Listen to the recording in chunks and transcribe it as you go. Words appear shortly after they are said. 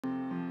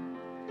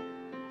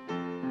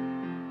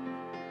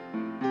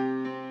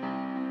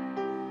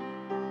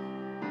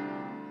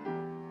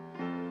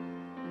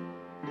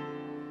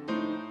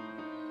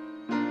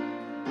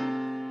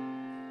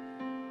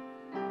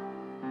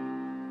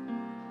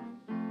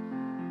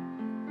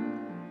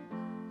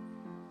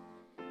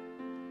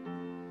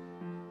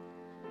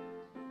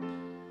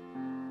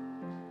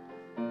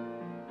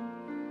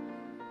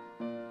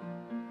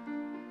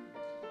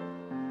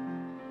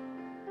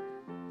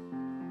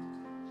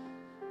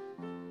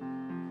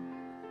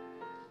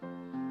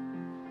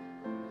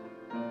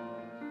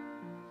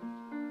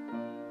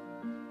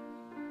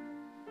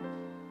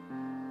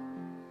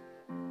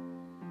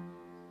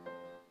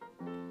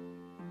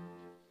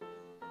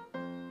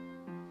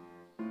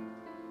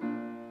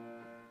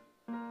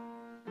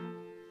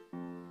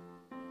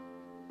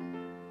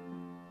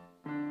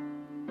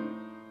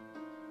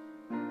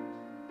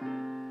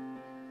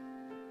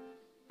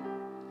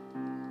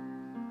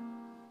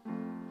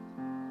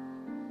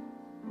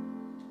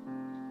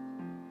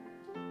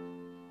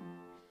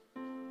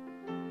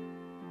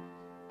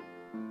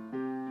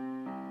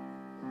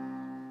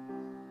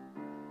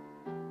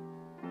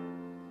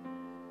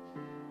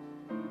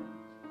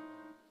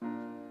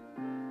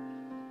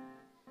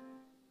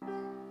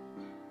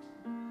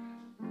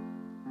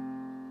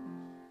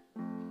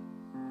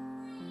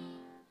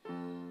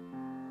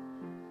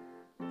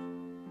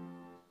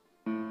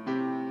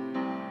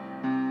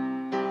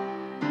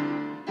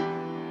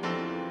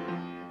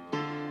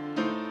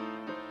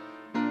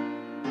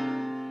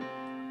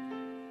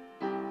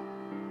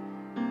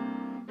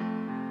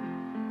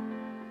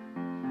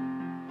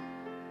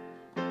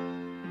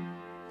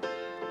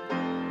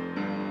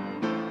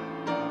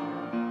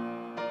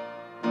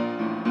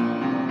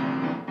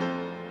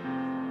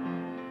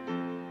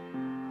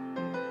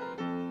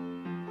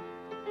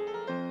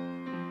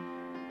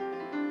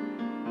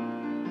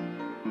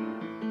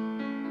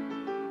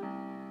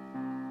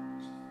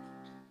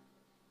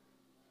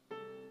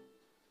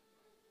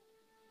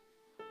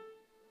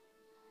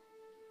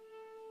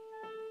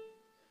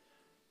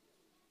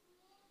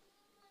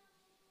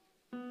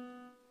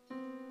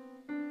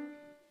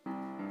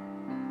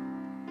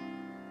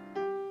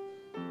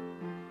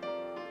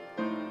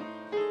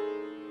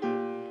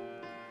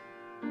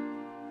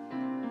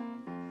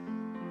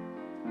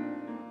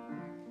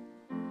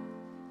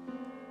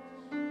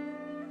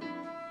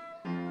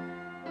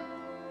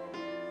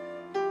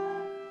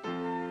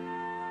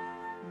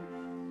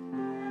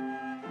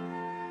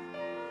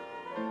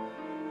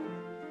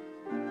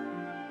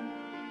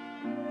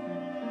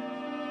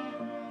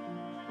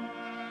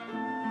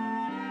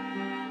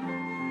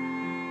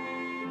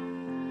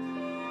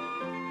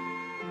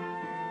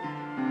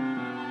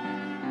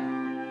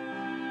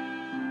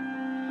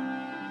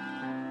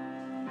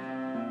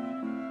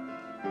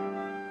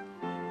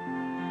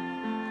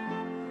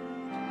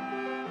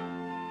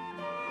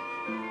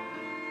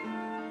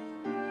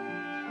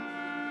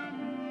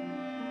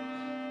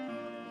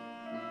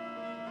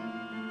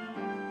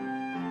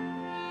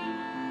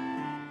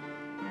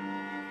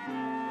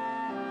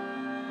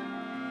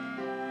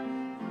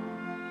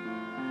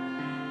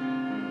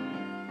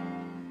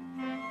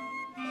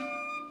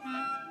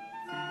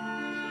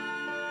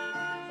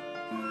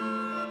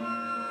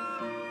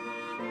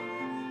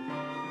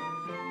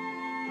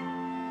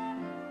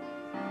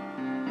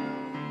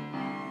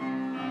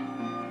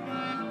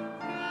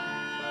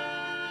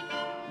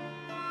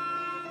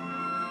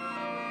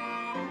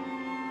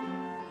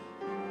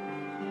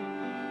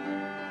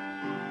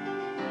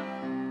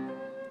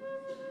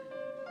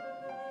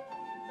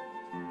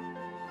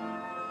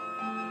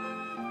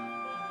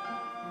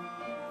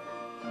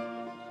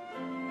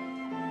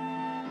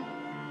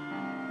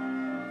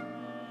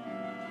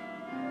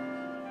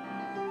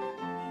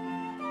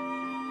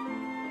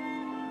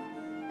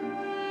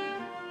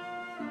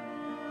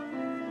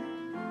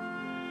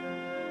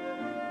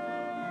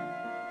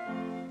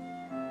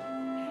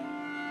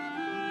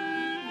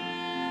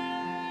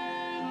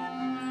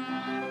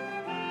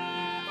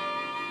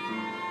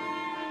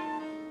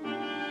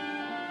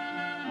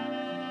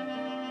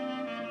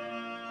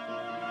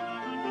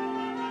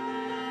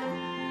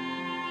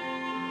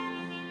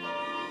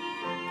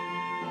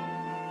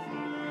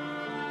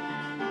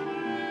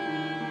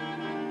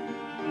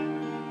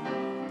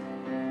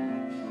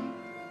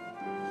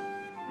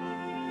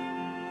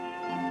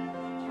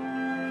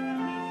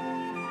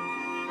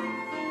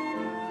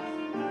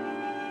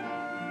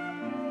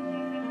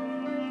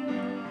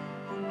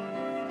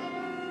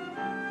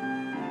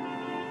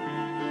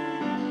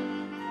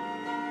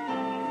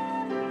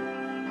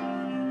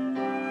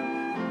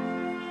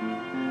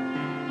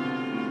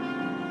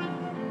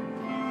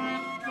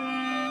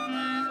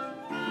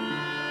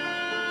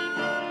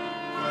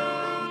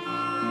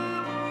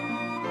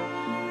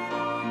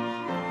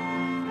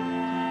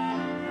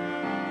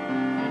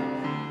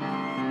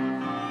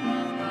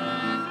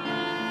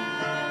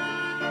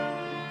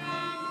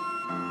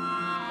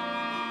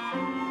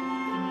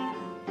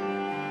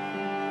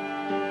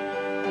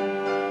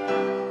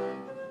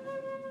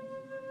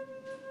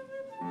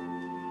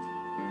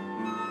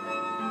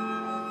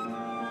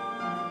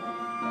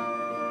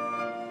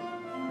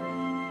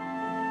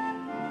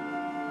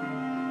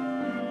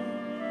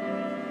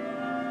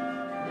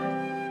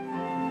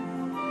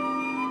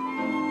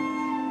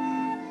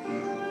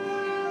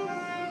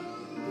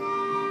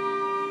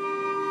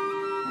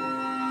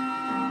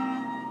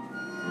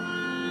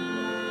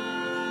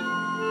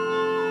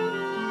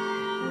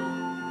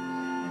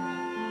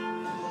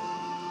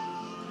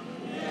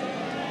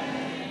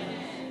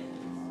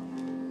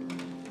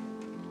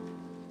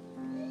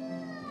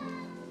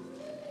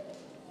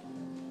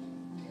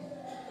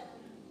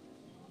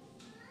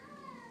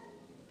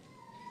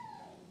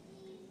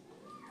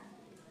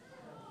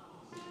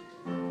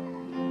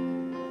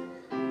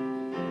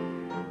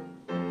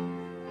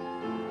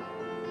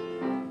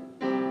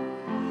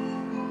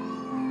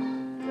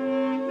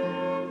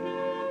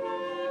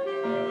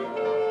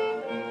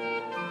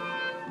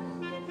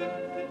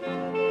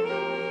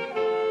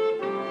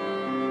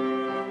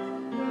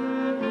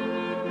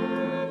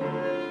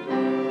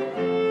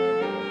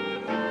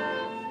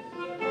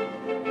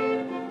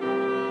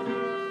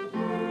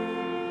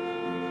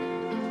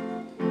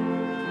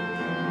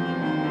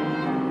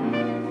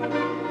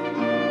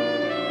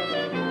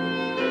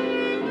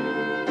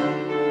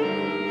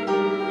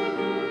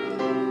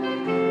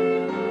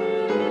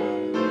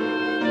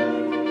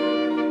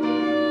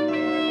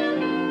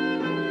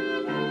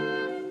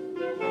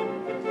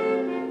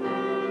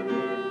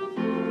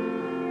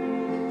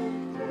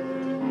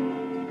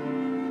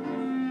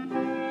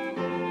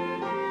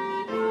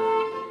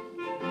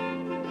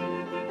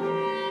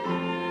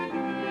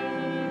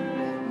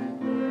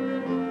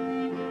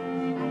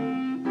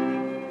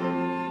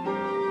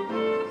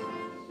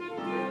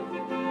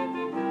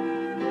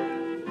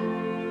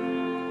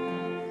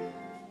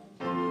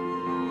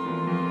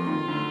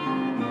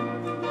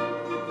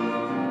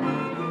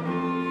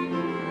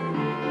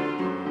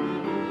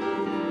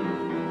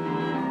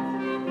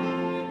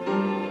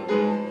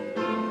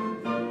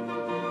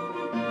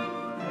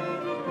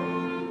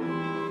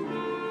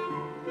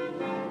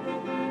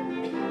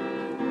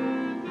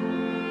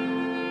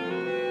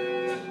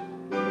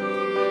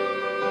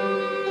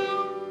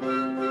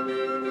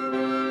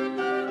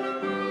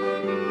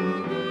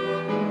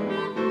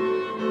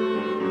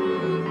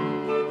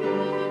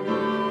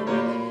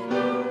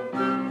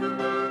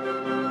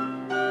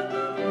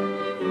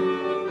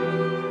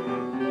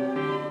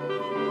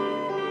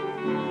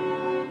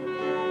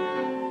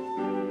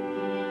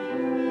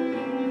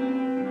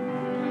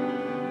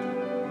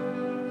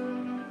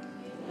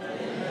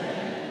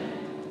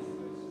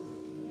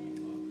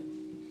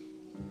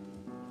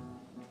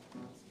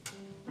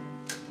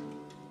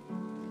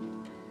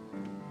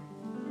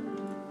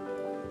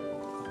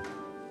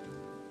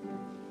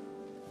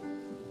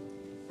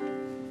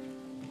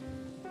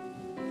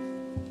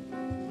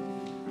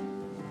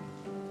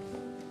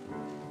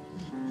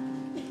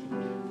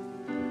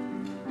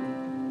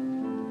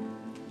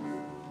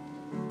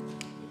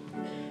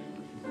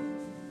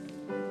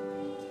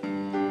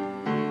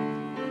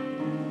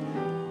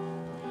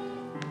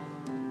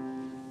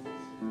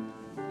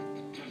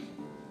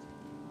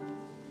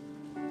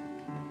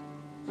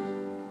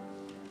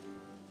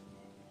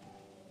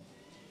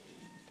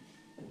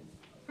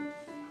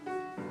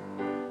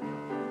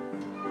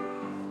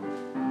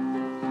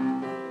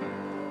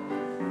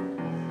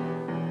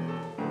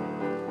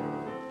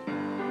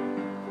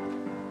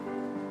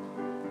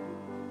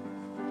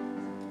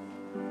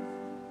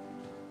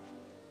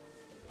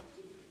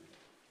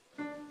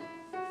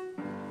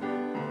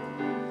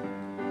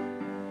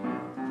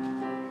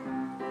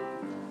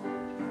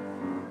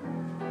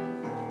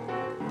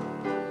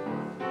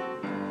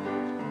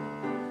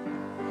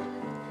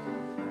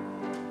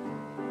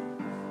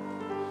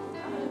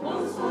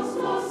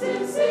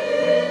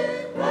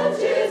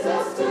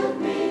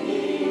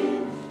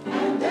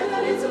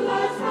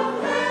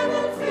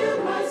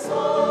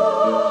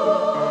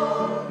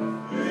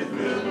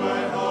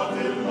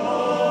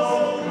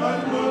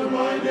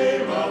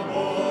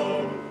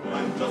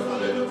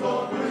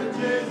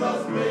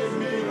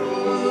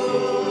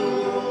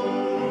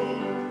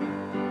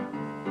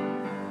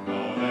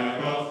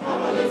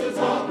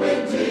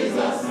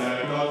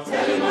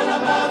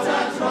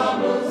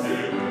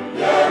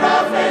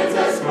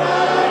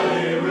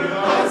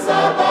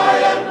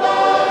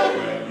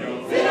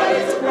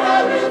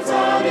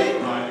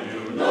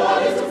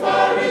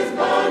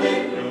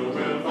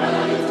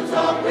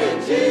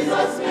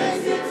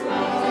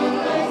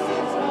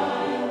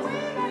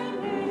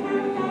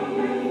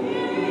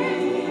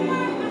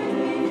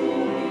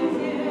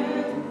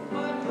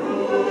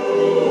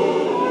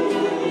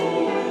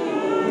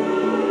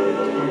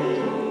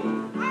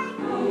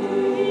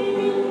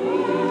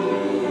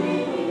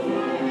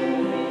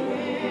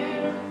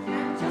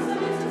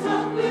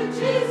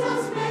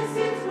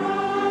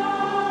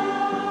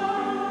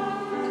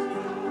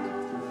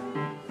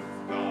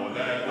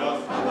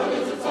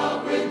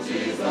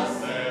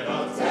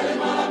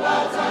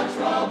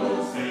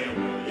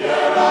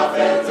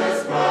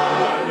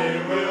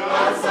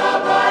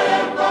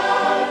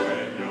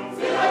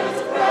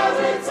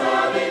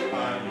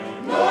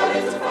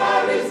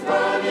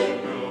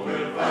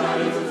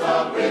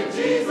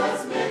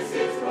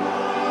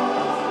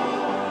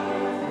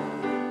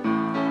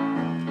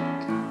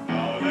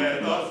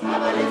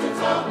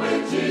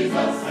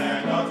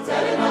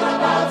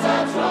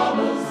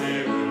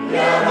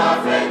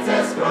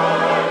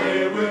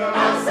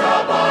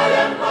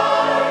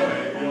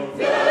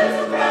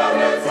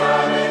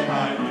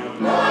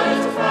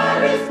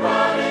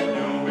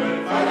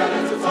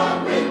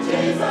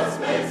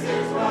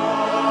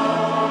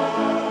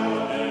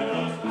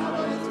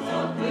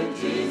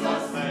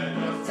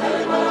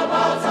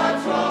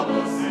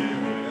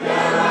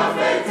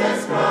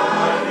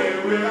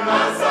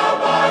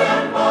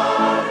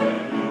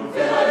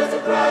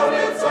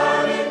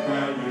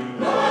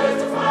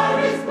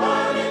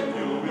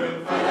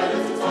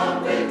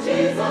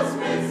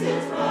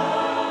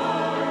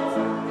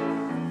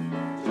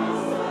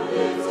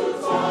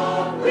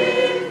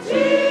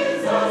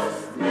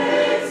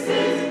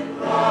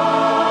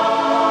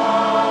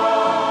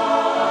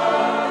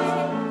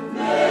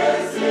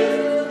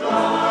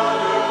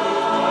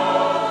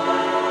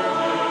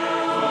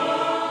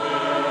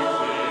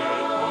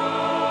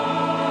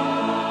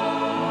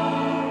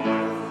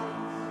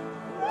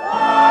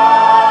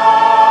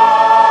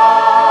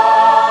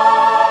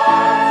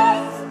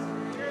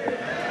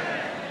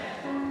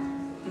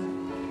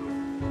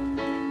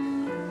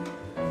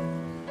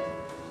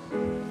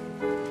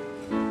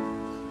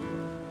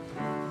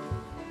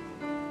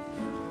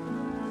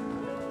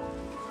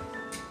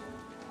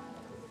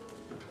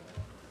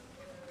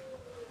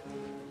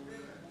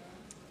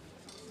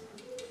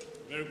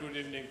Very good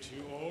evening to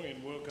you all,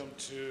 and welcome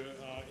to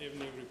our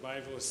evening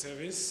revival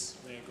service.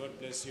 May God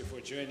bless you for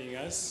joining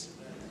us.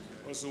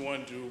 Also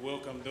want to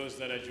welcome those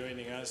that are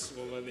joining us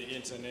over the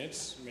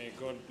internet. May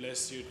God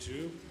bless you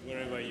too,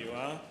 wherever you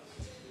are.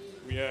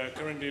 We are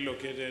currently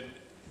located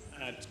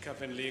at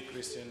CEFN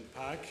Christian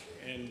Park,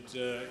 and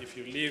if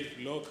you live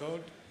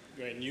local,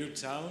 you're in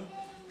Newtown,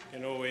 you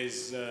can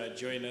always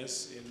join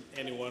us in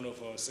any one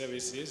of our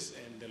services,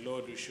 and the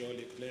Lord will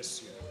surely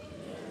bless you.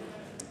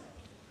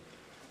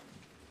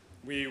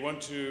 We want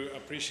to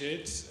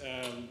appreciate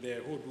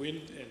the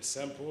Hoodwind and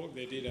Sample.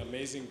 They did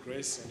amazing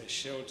grace and a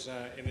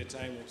shelter in the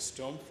time of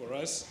storm for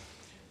us.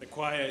 The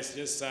choir has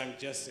just sang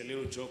just a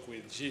little joke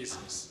with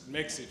Jesus.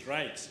 Makes it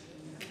right.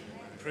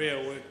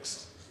 Prayer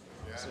works.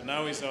 So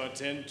now is our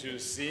turn to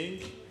sing,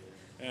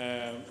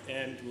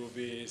 and we'll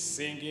be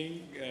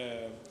singing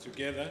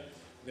together.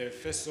 The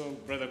first song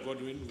Brother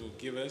Godwin will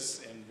give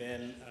us, and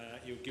then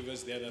he'll give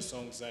us the other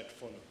songs that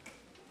follow.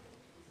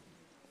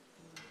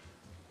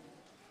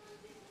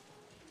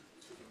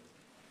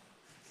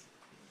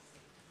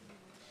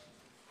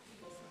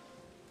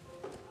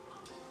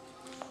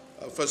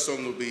 Our first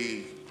song will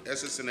be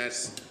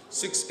SSNS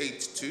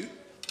 682.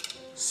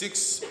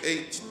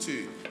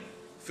 682.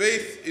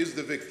 Faith is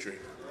the victory.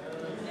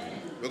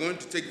 We're going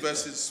to take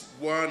verse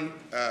 1,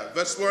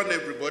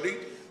 everybody.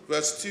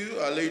 Verse 2,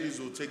 our ladies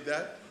will take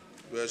that.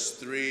 Verse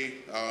 3,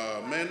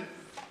 our men.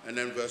 And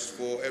then verse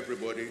 4,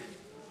 everybody.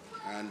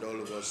 And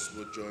all of us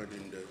will join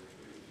in the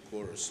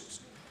chorus.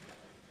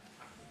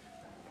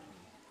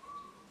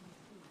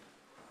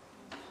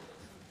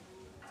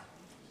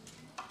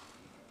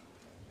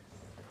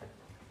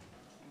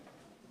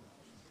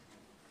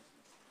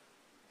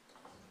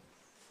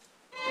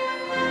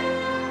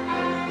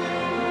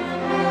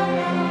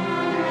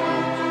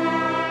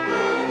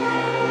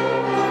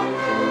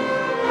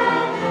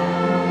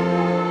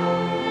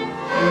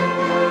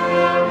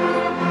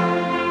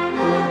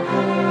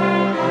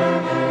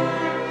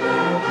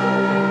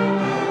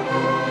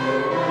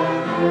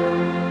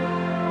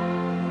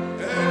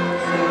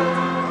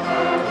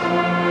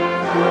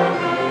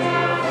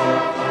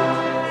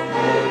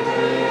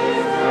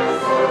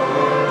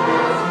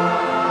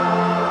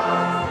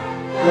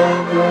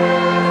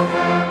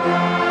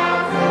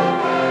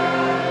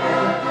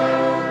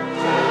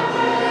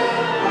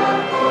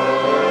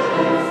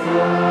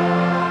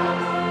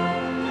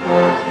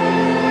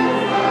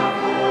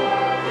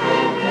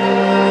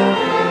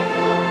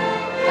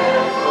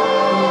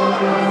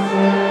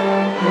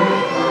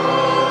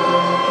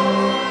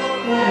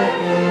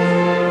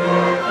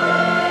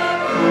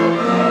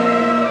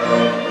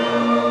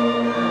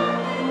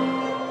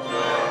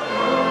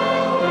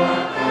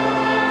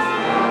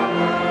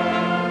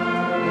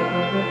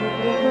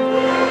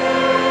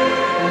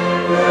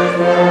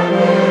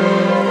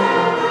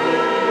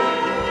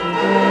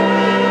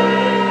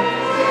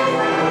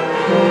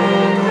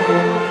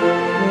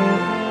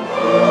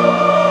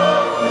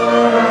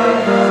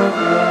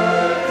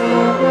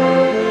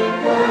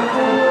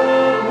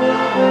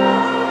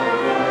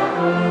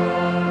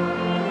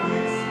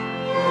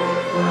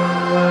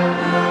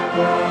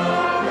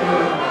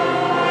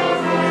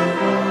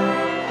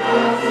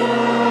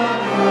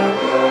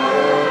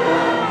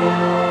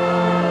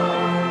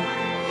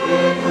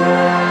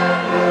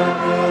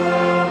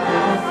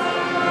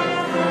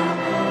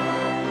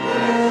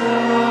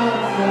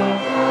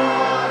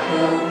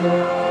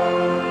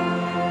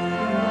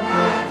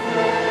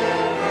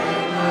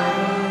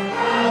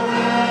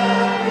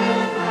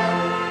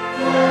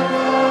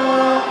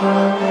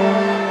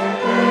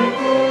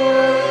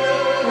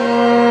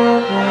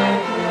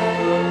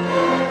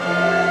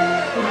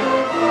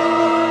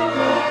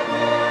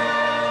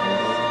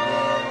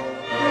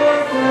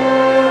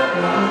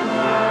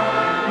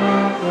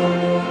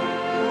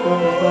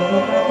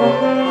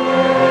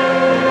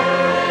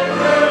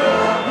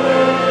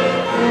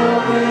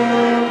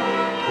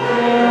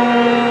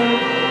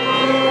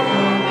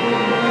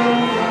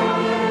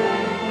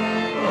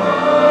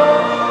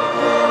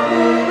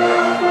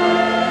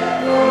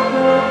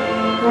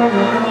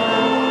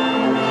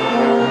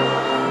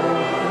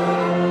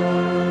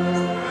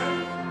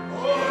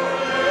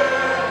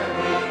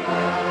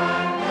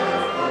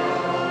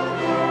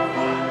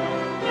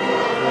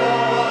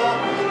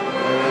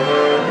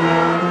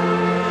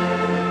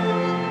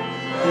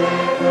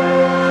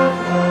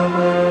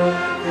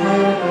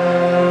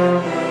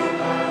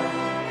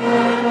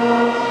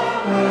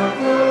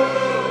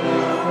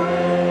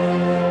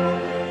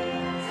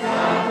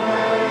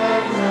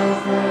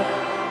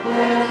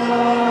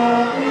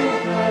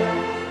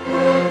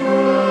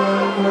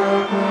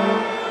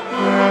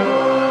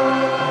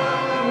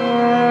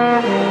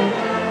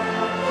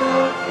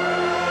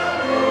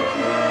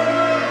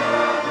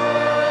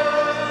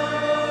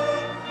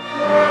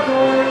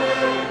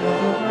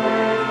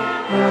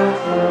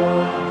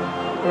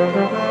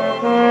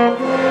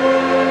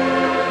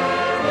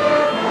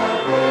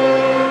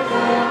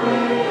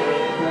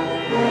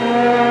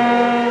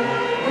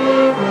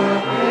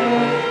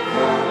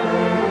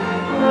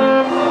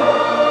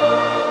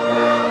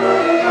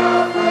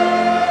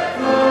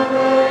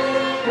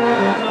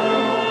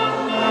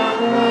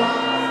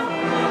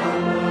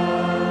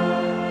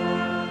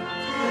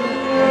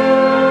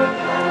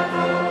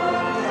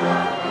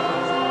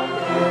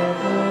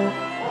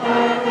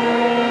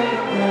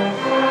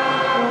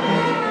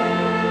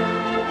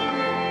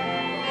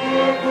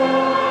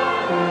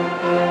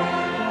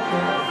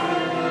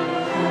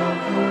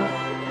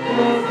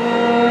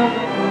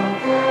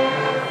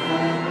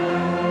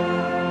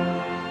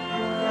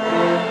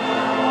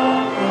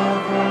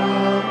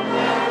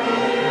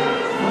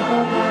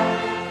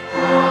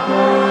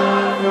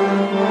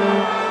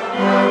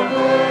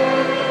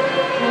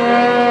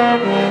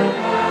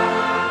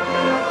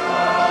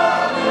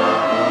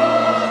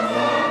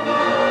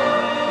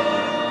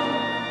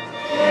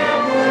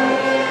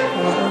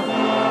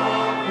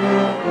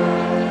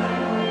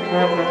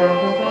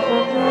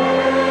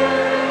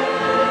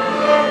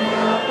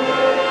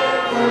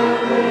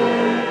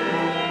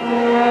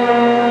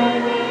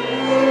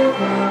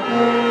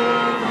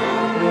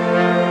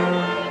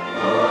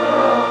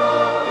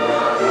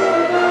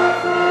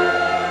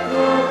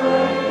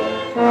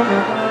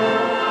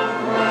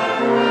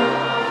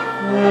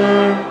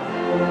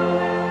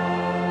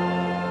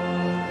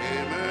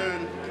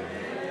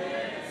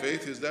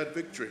 Faith is that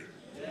victory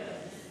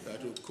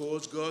that will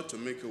cause God to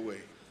make a way.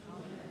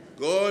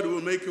 God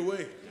will make a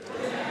way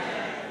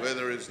where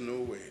there is no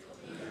way.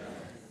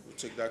 We'll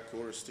take that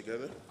chorus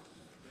together.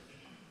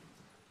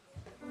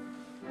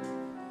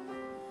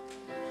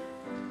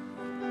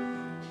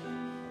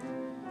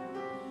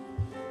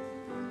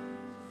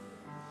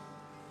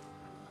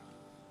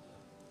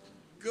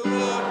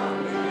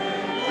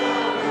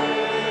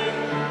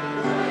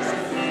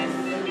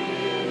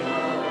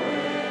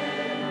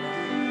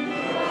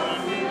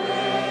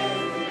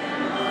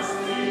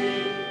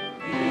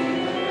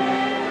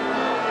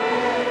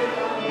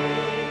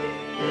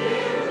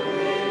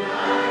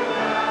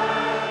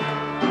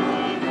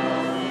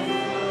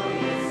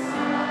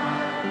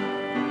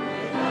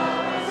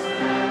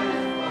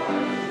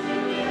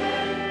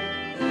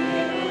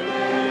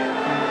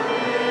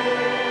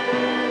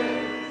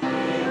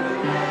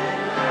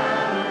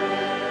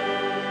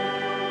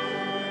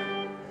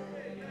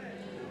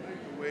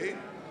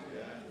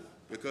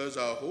 Because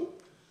our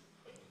hope,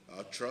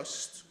 our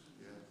trust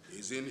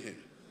is in him.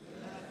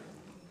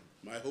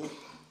 My hope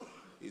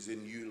is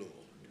in you, Lord.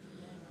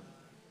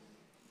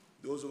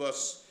 Those of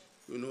us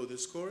who know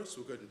this chorus,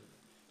 we can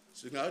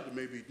sing out. It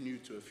may be new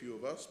to a few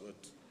of us, but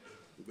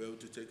we'll be able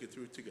to take it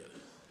through together.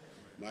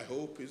 My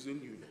hope is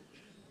in you,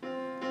 Lord.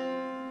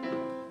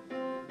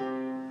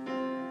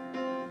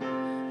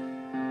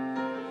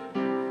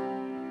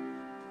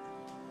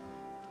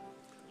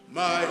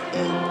 My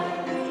hope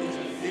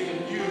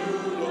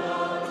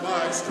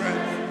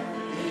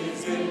strength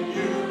is in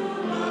you,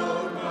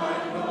 Lord. My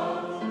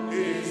hope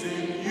is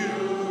in you,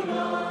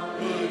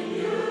 Lord. In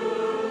you.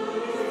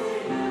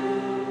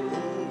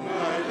 Oh,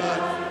 my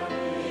life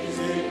is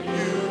in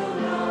you,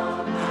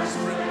 Lord. My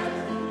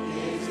strength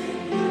is in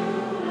you,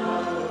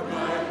 Lord.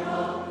 My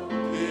hope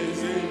is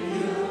in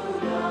you,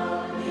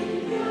 Lord. In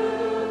you.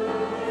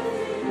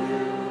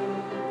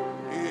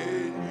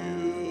 In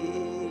you.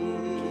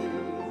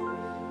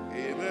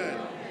 Amen.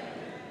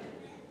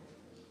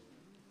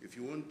 If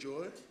you want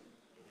joy,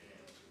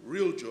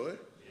 real joy,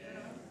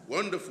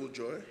 wonderful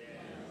joy,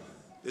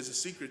 there's a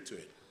secret to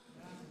it.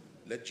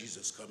 Let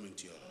Jesus come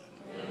into your heart.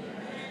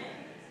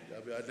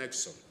 That'll be our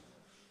next song.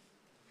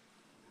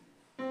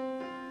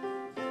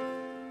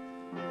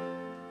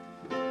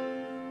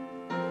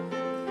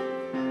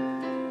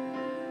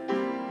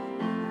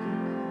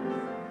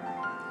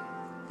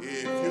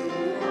 If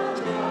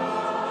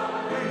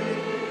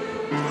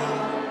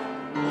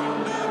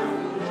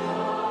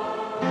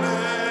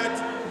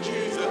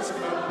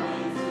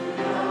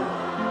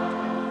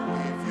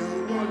you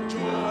want joy,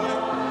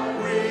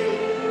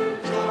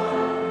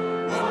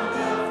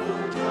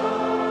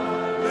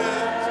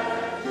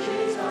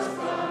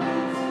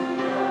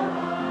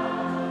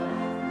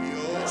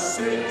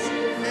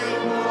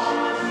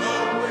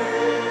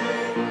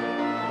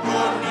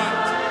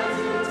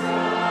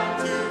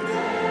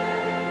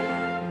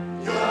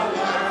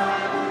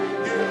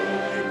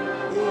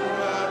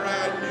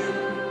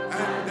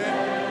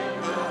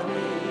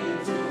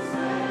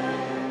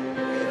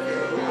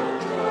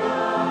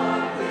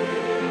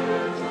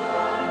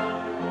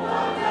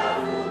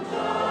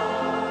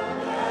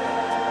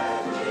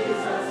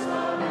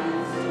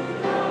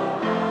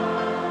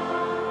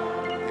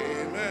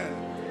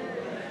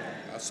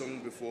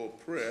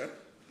 prayer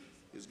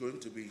is going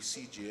to be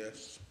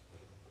CGS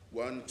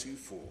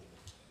 124.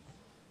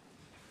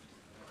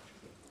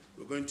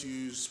 We're going to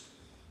use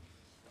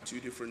 2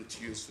 different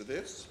tunes for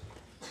this.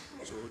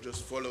 So we'll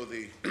just follow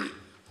the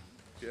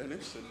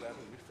pianist and that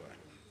will be fine.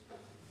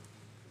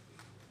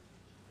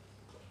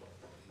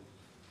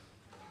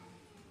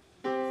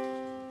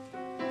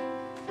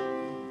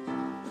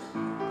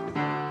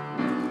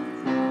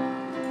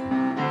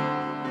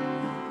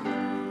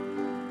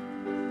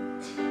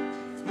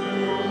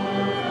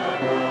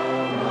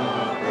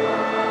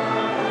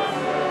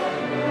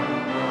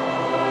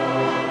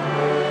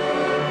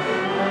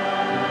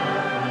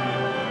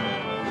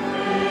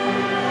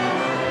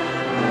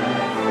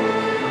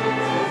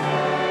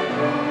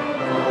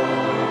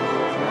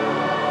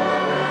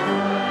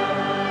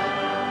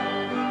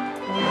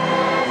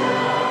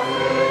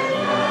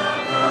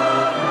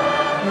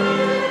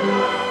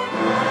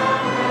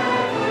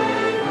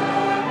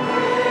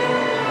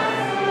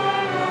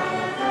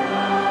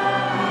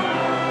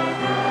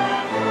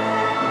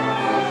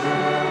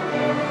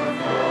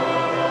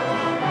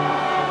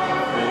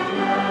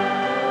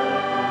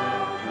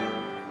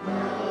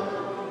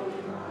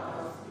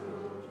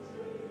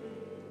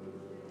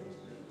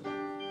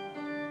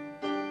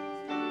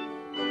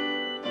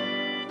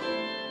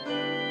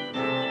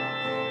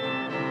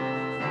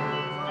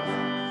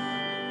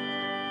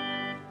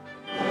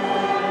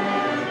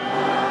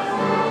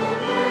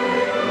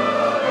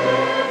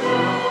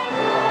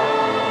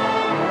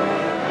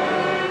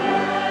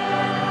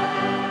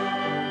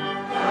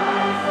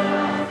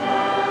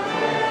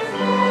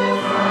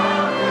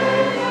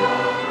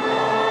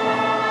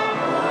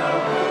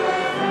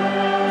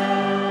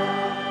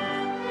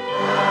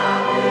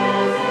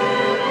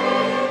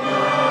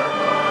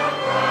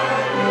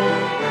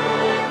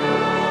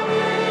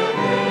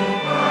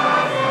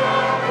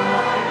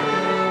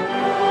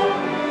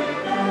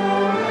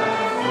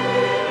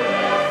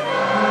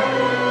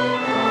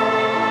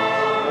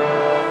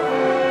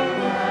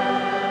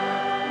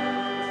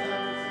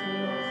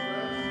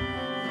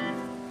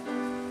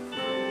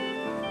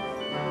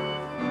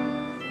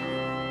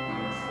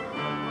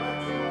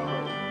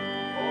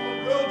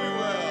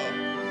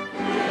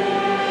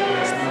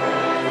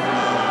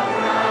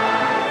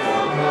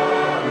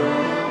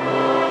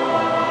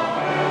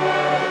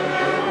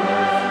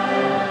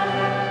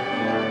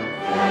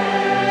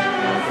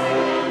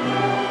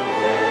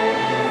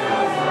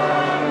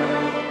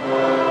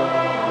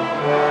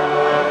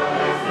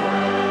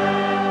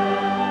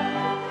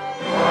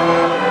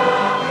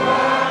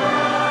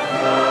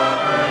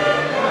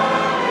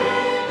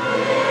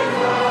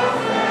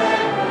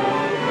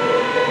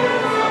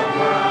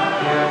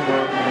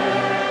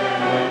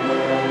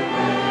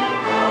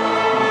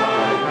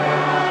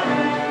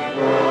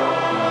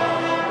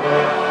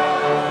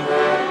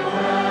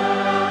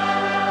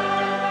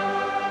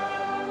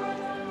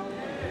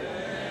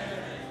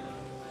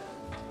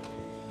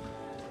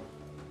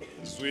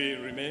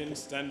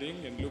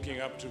 Standing and looking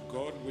up to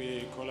God,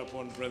 we call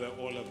upon Brother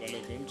Ola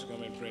Balogun to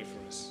come and pray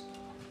for us.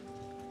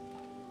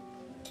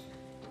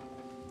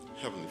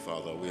 Heavenly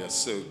Father, we are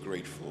so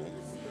grateful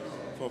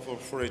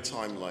for a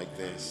time like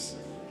this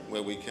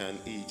where we can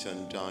eat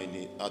and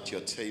dine at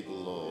your table,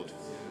 Lord.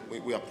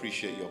 We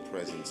appreciate your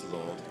presence,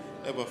 Lord.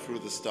 Ever through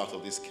the start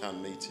of this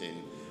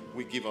Campmeeting,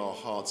 we give our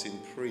hearts in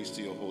praise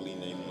to your holy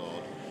name,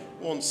 Lord.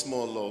 Once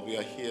more, Lord, we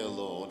are here,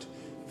 Lord,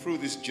 through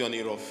this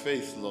journey of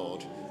faith,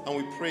 Lord. And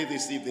we pray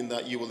this evening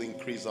that you will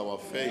increase our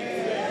faith.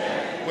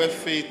 Amen. Where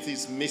faith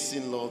is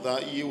missing, Lord,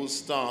 that you will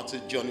start a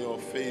journey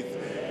of faith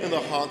in the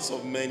hearts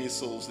of many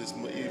souls this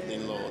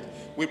evening, Lord.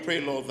 We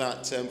pray, Lord,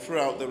 that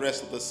throughout the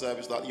rest of the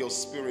service, that your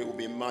spirit will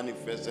be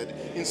manifested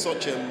in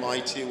such a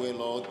mighty way,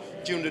 Lord.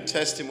 During the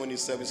testimony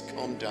service,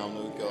 come down,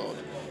 oh God.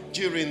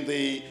 During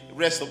the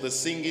rest of the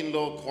singing,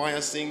 Lord,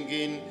 choir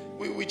singing,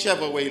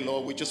 whichever way,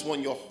 Lord, we just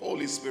want your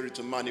Holy Spirit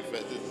to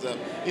manifest itself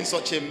in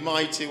such a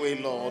mighty way,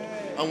 Lord.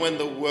 And when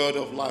the word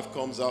of life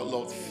comes out,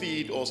 Lord,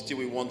 feed us till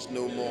we want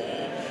no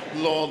more.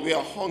 Lord, we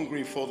are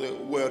hungry for the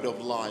word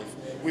of life.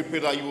 We pray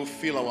that you will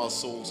fill our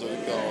souls,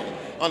 oh God.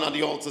 And at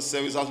the altar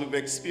service, as we've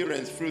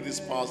experienced through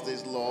these past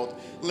days, Lord,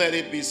 let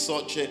it be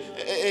such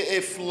a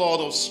flood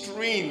of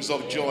streams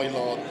of joy,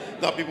 Lord,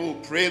 that people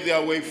will pray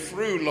their way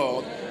through,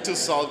 Lord, to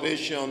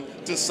salvation,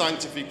 to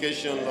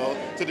sanctification, Lord,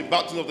 to the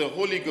baptism of the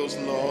Holy Ghost,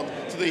 Lord,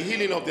 to the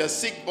healing of their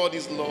sick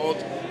bodies, Lord,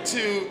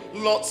 to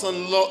lots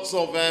and lots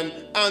of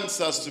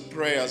answers to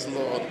prayers,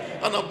 Lord.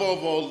 And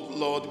above all,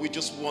 Lord, we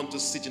just want to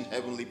sit in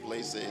heavenly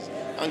places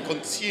and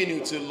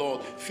continue to,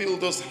 Lord, fill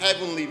those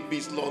heavenly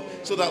beasts, Lord,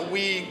 so that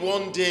we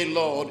one day,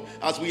 Lord,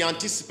 as we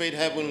anticipate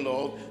heaven,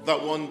 Lord,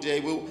 that one day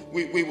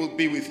we will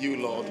be with you,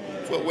 Lord,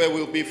 where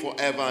we'll be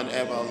forever and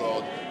ever,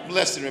 Lord.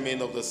 Bless the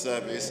remainder of the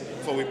service,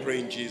 for we pray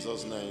in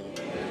Jesus' name.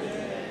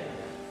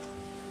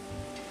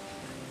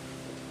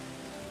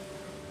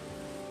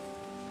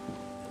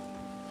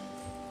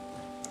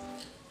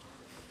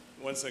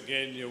 Once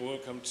again, you're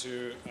welcome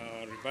to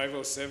our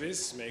revival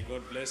service. May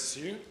God bless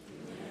you.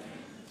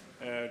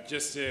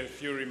 Just a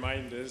few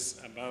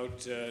reminders about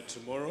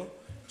tomorrow.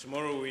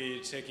 Tomorrow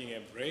we're taking a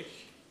break.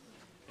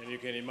 And you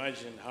can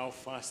imagine how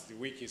fast the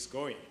week is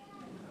going.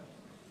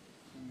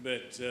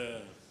 But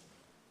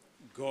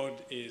God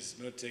is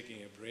not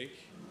taking a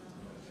break.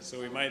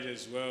 So we might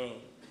as well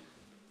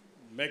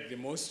make the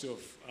most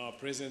of our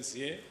presence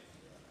here.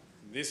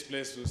 This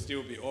place will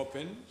still be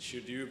open.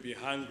 Should you be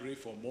hungry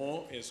for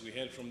more as we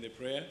heard from the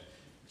prayer,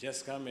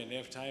 just come and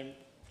have time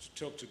to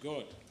talk to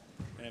God,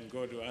 and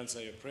God will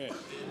answer your prayer.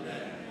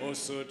 Amen.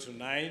 Also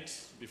tonight,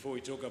 before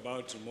we talk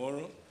about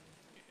tomorrow,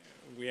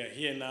 we are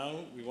here now.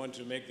 We want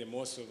to make the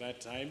most of that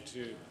time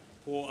to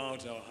pour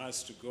out our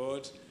hearts to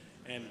God,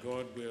 and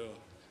God will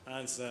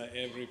answer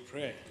every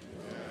prayer.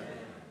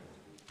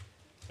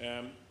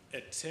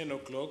 At 10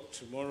 o'clock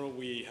tomorrow,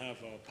 we have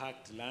our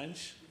packed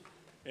lunch.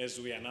 As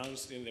we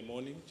announced in the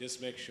morning,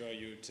 just make sure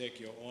you take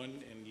your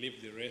own and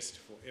leave the rest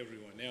for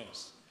everyone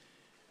else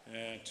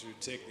to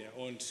take their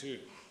own too.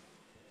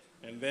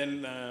 And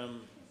then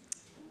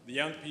the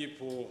young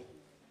people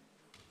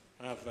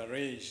have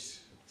arranged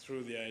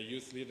through their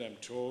youth leader, I'm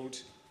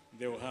told,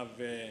 they will have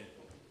a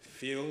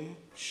film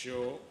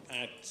show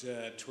at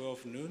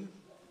 12 noon.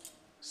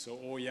 So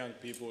all young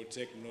people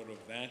take note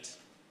of that.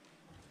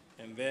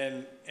 And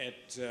then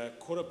at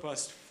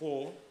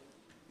 4:15,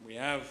 we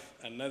have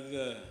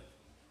another,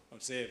 I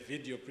would say, a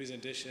video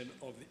presentation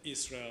of the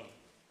Israel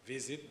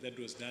visit that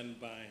was done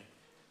by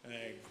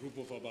a group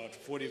of about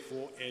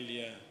 44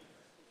 earlier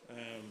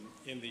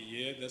in the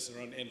year. That's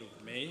around end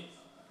of May.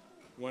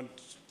 Want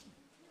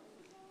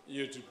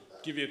you to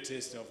give you a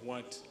taste of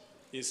what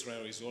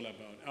Israel is all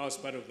about. I was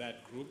part of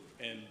that group,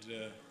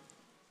 and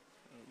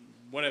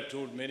what I've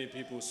told many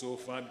people so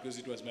far, because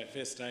it was my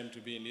first time to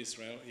be in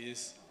Israel,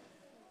 is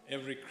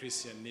every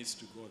Christian needs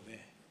to go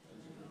there.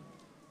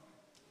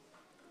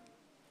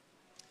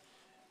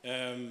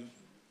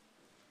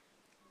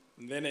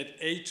 Then at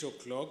 8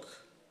 o'clock,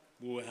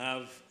 we will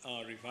have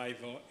our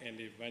revival and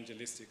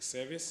evangelistic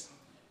service,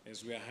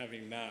 as we are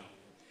having now.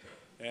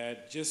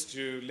 Just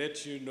to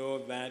let you know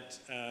that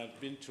I've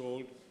been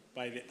told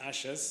by the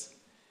ushers,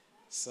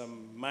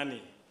 some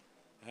money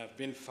have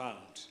been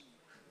found.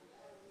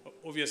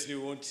 Obviously,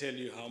 we won't tell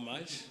you how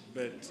much,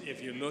 but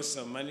if you lost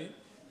some money,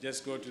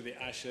 just go to the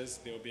ushers.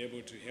 They'll be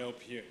able to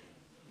help you.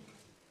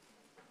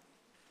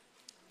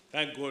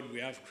 Thank God we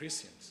have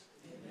Christians.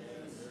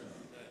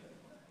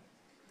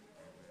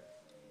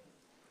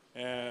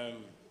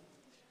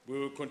 We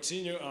will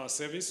continue our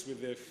service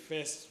with the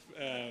first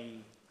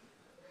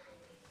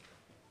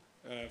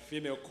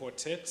female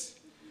quartet,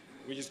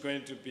 which is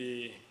going to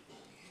be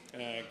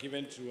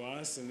given to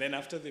us. And then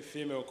after the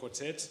female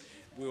quartet,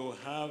 we will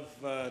have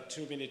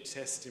 2-minute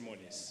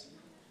testimonies.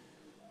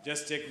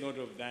 Just take note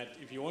of that.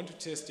 If you want to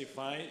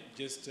testify,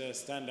 just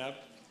stand up,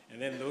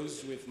 and then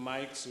those with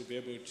mics will be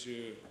able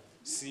to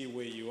see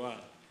where you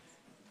are.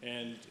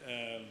 And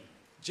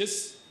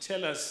just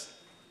tell us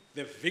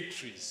the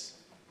victories,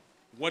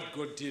 what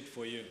God did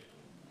for you.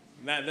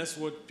 Now, that's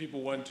what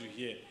people want to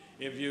hear.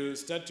 If you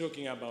start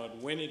talking about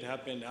when it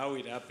happened, how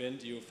it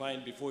happened, you'll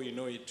find before you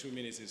know it, 2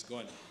 minutes is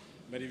gone.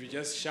 But if you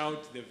just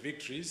shout the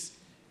victories,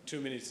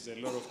 2 minutes is a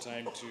lot of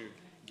time to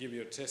give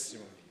your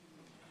testimony.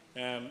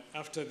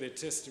 After the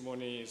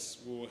testimonies,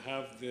 we'll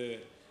have the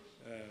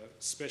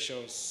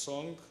special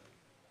song,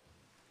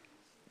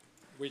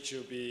 which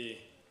will be,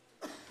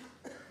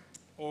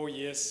 "Oh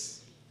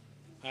Yes,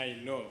 I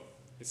Know."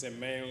 It's a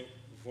male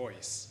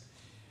voice.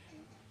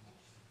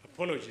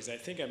 Apologies, I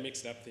think I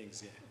mixed up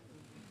things here.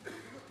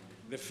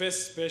 The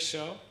first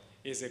special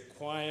is a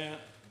choir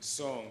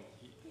song,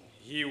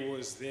 "He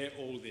Was There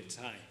All the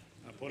Time."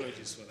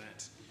 Apologies for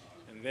that.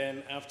 And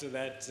then after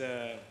that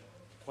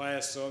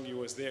choir song, "He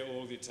Was There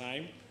All the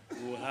Time,"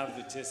 we will have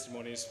the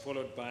testimonies,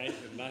 followed by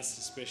the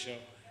last special,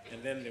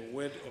 and then the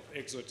word of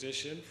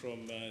exhortation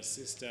from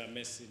Sister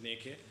Mercy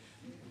Neke.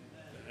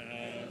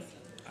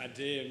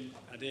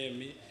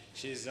 Adeyemi,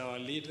 she's our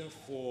leader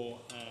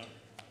for our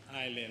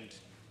Island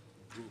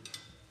group.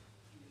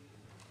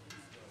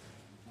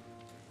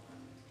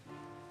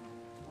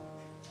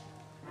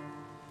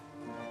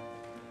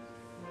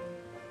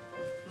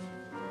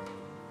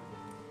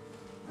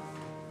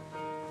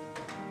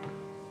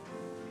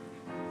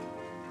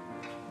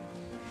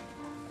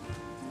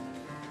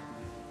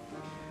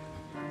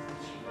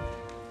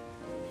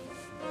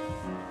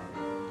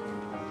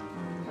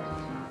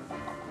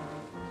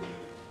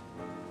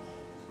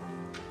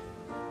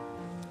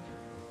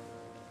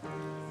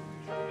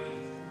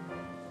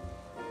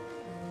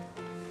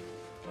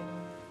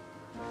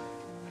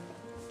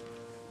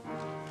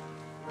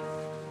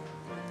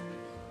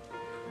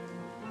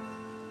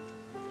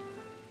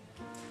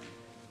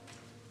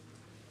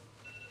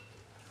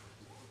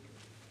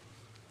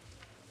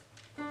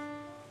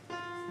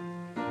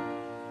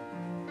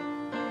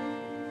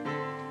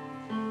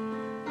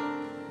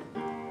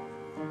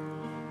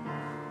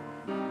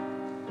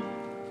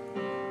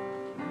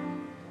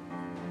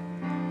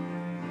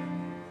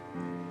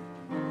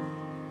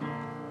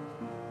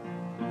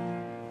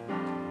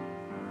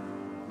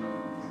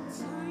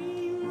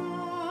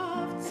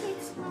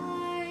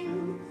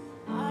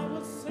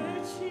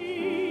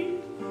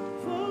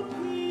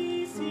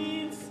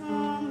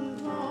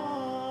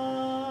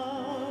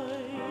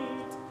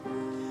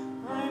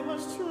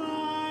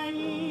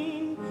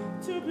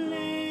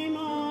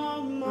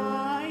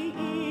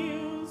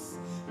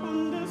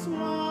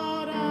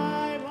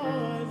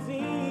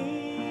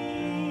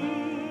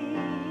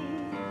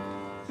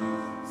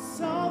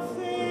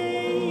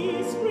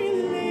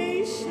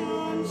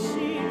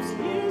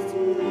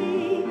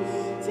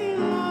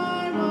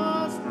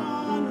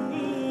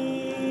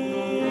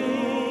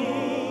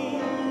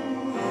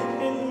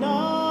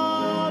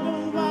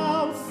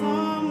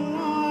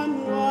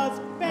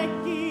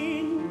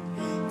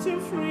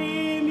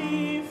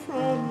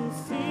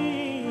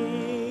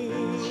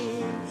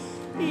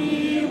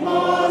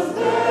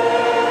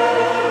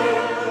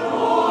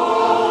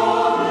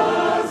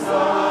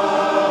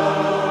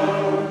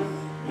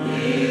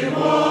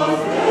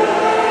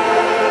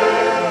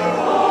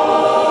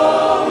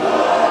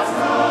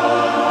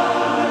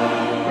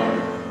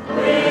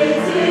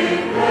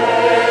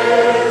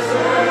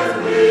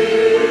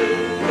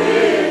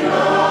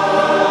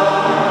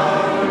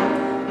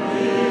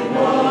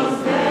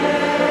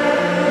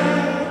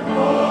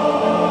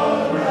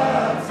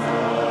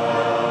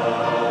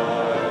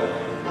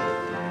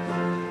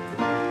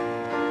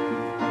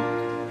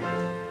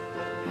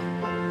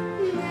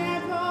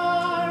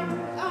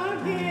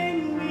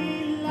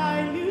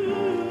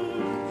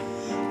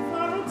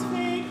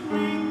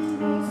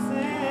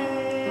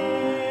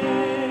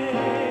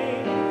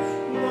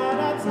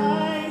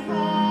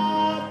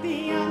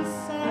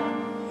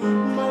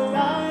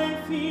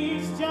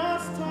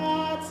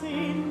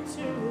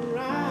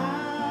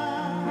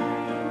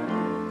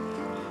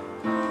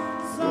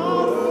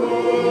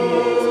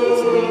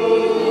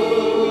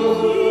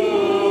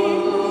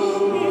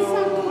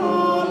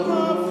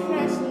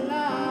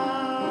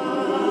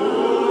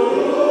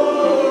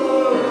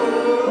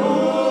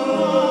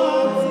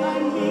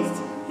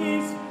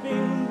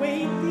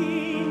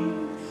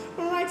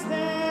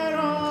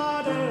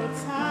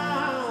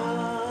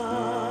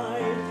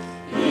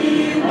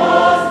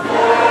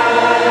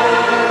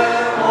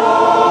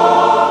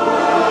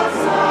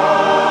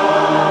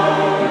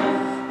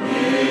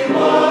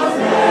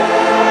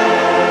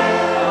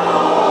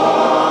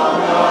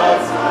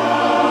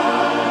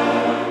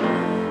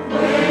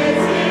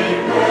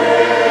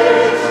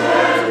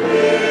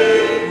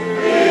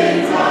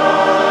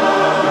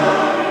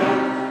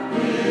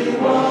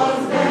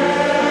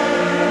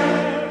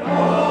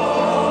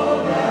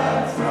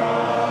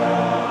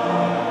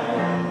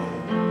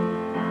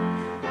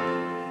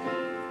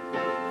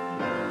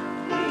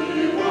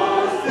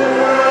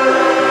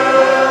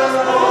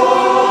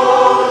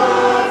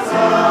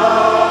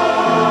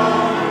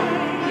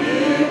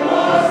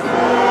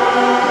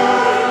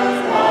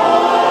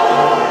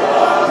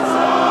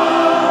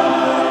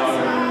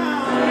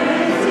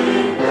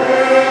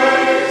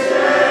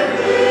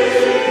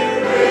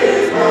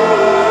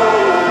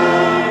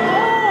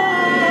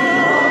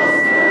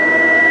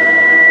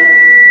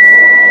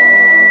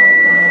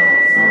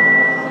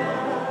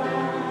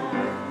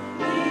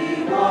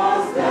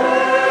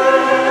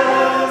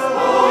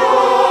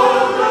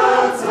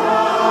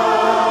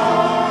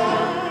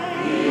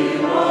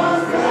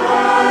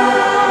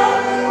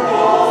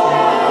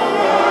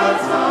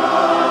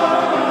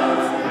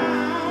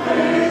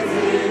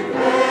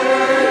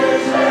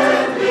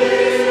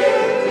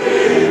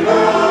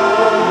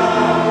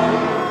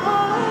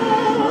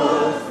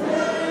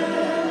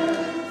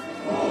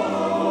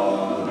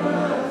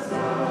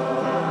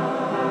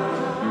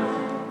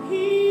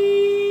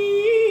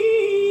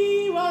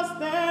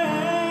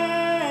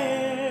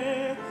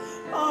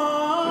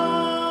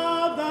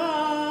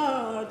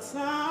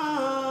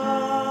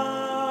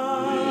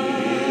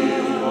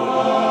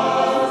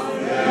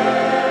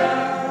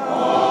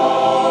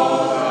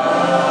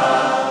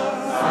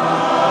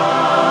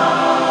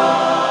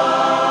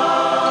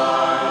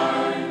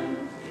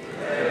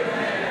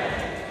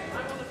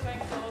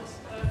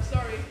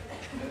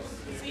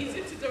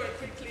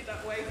 quickly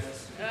that way.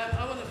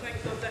 I want to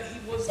thank God that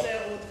he was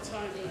there all the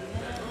time.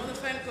 I want to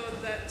thank God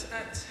that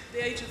at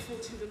the age of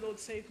 14, the Lord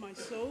saved my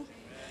soul,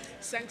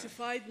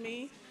 sanctified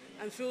me,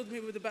 and filled me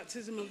with the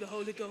baptism of the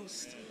Holy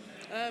Ghost.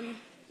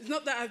 It's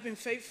not that I've been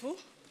faithful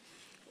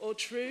or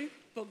true,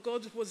 but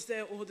God was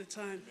there all the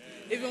time.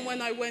 Even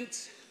when I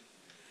went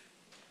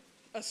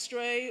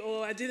astray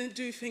or I didn't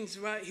do things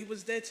right, he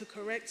was there to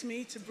correct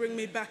me, to bring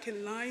me back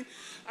in line.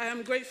 I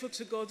am grateful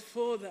to God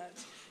for that.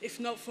 If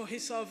not for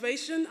his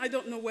salvation, I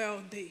don't know where I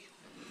would be.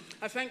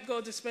 I thank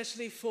God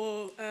especially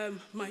for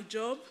my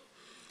job.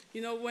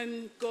 You know,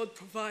 when God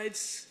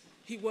provides,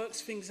 he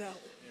works things out.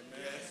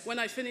 Amen. When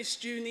I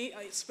finished uni,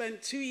 I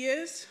spent 2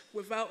 years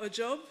without a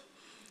job,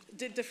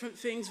 did different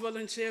things,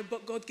 volunteer,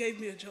 but God gave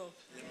me a job.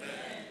 Amen.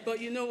 But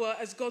you know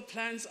what, as God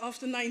plans,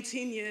 after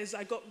 19 years,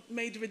 I got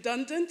made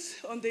redundant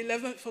on the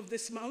 11th of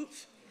this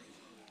month,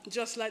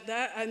 just like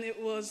that, and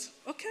it was,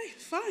 okay,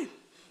 fine.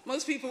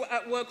 Most people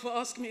at work were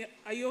asking me,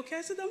 are you okay?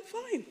 I said, I'm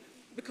fine,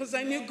 because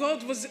I knew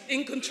God was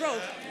in control.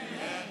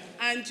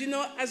 And you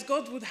know, as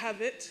God would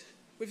have it,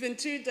 within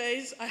 2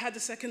 days, I had a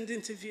second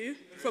interview.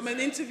 From an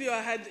interview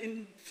I had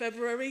in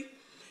February,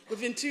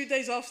 within 2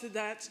 days after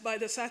that, by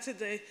the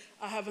Saturday,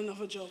 I have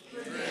another job.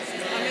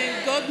 I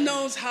mean, God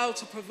knows how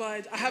to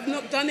provide. I have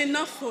not done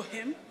enough for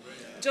him.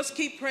 Just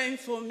keep praying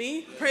for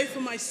me. Pray for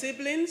my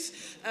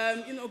siblings.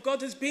 You know,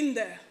 God has been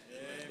there.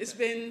 It's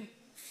been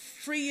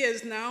 3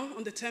 years now,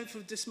 on the 10th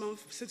of this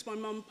month, since my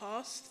mum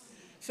passed.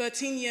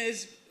 13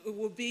 years it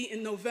will be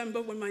in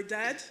November with my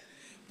dad.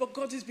 But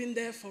God has been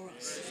there for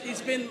us. He's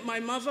been my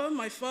mother,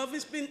 my father.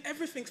 He's been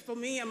everything for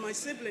me and my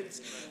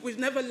siblings. We've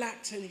never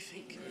lacked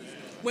anything.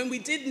 When we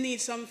did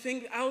need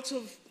something, out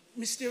of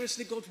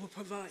mysteriously God will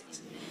provide.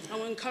 I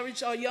will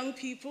encourage our young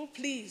people,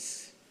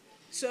 please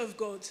serve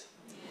God.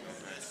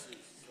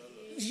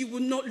 You will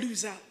not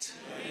lose out.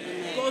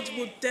 God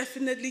will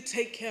definitely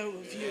take care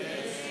of you.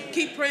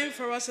 Keep praying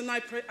for us, and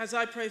as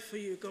I pray for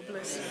you. God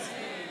bless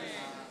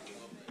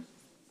you.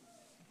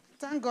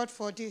 Thank God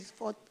for this,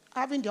 for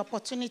having the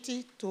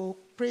opportunity to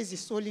praise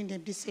his holy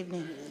name this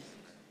evening.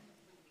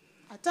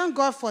 I thank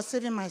God for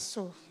saving my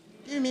soul,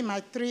 giving me my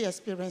 3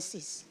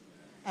 experiences.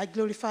 I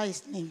glorify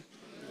his name.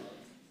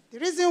 The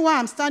reason why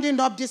I'm standing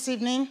up this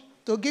evening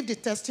to give the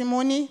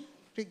testimony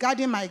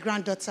regarding my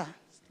granddaughter.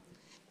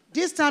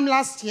 This time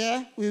last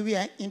year, we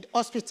were in the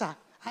hospital,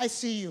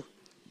 ICU.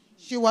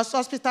 She was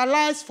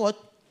hospitalized for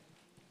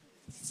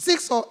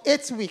 6 or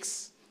 8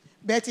 weeks,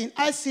 but in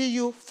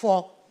ICU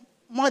for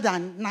more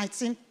than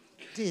 19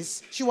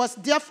 days. She was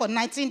there for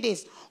 19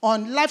 days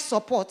on life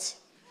support.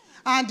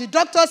 And the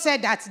doctor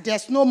said that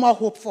there's no more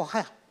hope for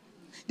her.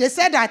 They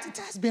said that it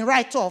has been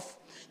written off.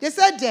 They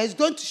said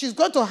she's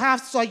going to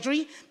have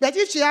surgery, but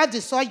if she has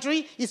the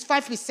surgery, it's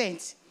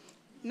 5%.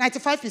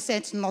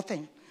 95%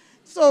 nothing.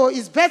 So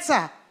it's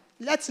better,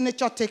 let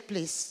nature take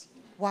place.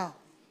 Wow.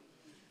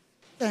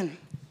 Then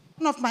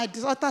one of my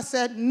daughters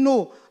said,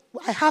 no,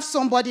 I have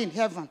somebody in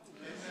heaven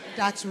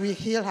that will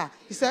heal her.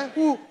 He said,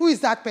 who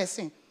is that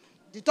person?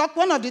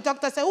 One of the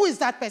doctors said, who is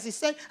that person? He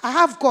said, I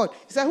have God.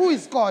 He said, who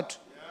is God?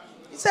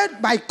 He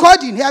said, my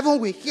God in heaven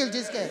will heal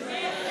this girl.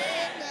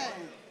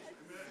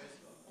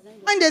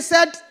 And they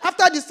said,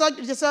 after the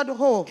surgery, they said,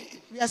 oh,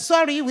 we are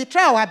sorry, we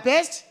try our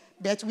best,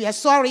 but we are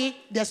sorry,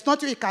 there's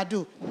nothing we can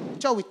do.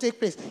 Sure will take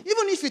place.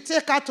 Even if you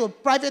take her to a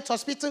private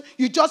hospital,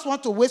 you just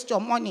want to waste your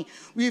money.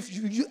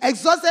 You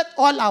exhausted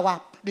all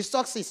our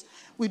resources.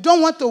 We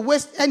don't want to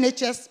waste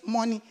NHS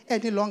money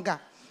any longer.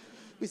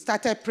 We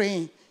started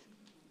praying.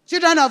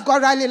 Children of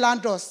God rally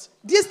land us.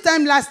 This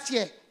time last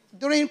year,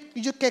 during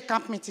UK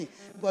camp meeting,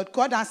 but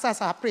God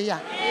answers our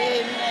prayer.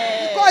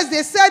 Amen. Because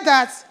they said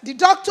that the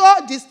doctor,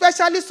 the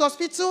specialist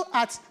hospital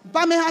at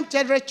Birmingham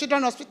General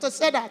Children's Hospital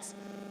said that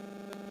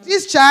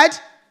this child,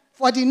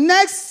 for the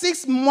next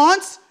 6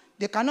 months,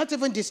 they cannot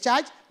even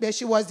discharge, but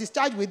she was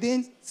discharged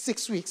within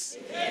 6 weeks.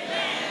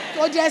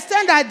 Amen. To the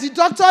extent that the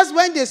doctors,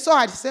 when they saw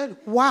her, they said,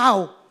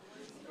 wow,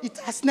 it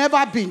has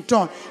never been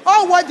done.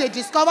 All what they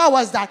discovered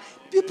was that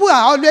people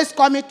are always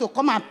coming to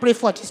come and pray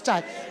for this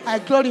child. I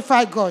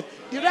glorify God.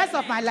 The rest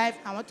of my life,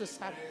 I want to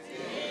serve.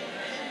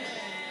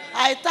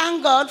 I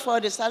thank God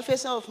for the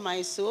salvation of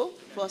my soul,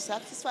 for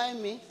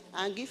satisfying me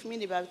and give me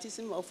the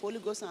baptism of Holy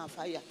Ghost and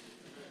fire.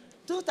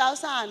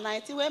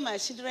 2019, when my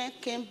children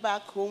came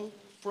back home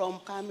from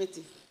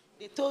Campmeeting,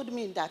 they told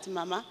me that,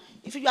 Mama,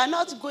 if you are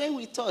not going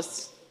with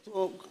us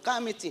to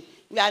Campmeeting,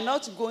 we are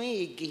not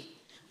going again.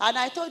 And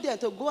I told them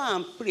to go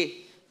and pray.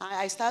 And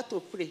I start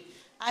to pray.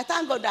 I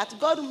thank God that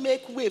God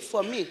make way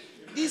for me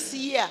this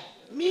year.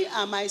 Me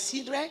and my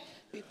children,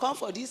 we come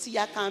for this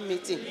year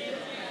Campmeeting.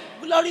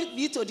 Glory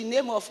be to the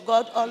name of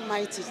God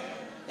Almighty.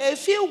 A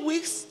few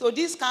weeks to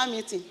this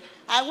Campmeeting,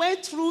 I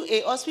went through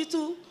a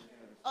hospital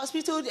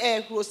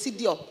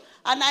procedure.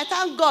 And I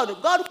thank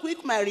God. God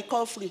quick my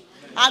recovery.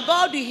 And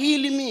God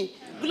heal me.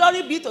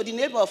 Glory be to the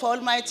name of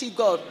Almighty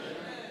God.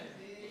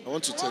 I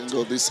want to thank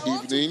God this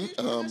evening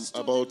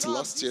about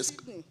last year's.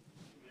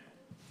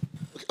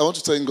 want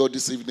to thank God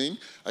this evening.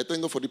 I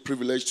thank God for the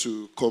privilege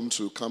to come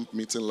to camp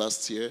meeting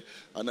last year.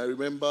 And I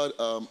remember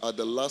at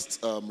the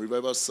last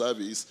revival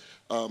service,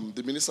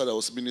 the minister that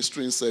was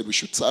ministering said we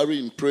should tarry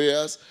in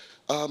prayers.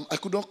 I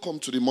could not come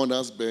to the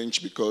mother's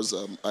bench because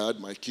I had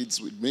my kids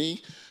with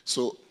me.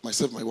 So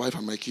myself, my wife,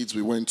 and my kids,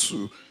 we went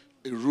to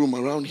a room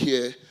around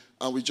here,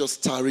 and we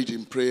just tarried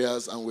in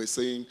prayers, and we're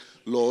saying,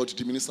 Lord,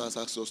 the minister has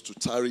asked us to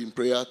tarry in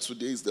prayer.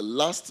 Today is the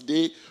last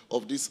day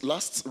of this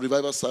last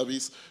revival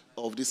service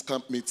of this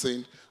camp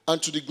meeting.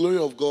 And to the glory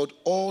of God,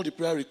 all the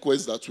prayer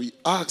requests that we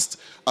asked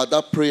at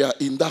that prayer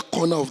in that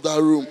corner of that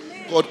room,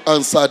 God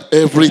answered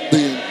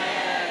everything.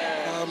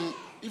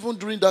 Even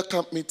during that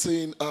camp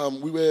meeting,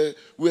 we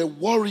were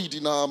worried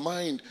in our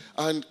mind,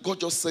 and God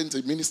just sent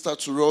a minister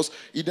to us.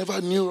 He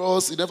never knew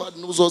us. He never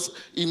knows us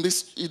in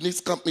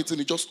this camp meeting.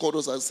 He just called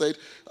us and said,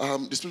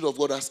 the Spirit of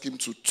God asked him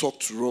to talk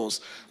to us.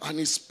 And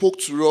he spoke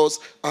to us,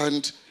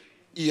 and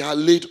he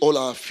allayed all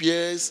our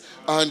fears,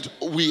 and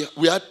we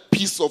had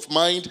peace of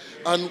mind.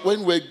 And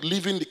when we were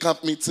leaving the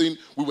camp meeting,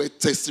 we were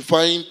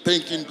testifying,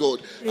 thanking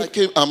God.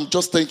 I'm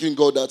just thanking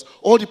God that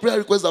all the prayer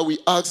requests that we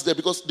asked there,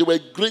 because there were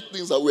great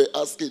things that we were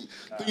asking,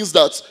 things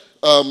that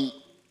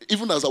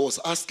even as I was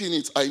asking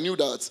it, I knew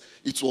that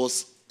it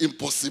was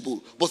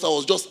impossible, but I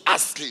was just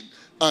asking.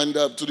 And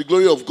to the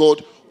glory of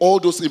God, all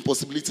those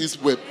impossibilities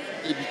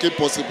became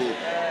possible.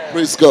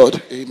 Praise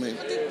God. Amen.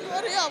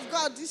 Of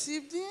God this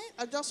evening,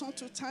 I just want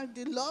to thank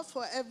the Lord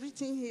for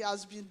everything he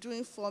has been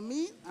doing for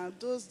me and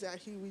those that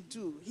he will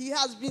do. He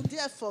has been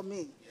there for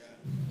me.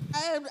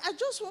 I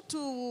just want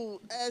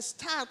to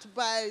start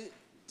by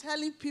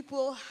telling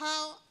people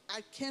how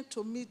I came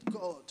to meet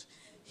God.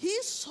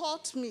 He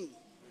sought me.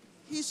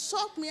 He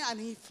sought me and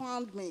he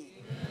found me.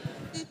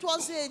 It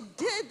was a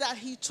day that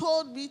he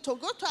told me to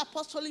go to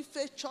Apostolic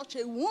Faith Church.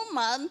 A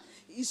woman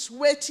is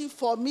waiting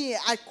for me,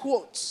 I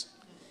quote.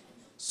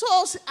 So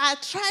I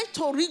tried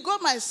to wriggle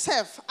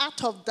myself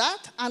out of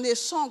that, and a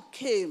song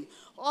came.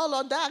 All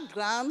of that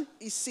ground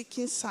is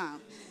seeking sound.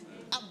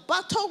 I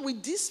battled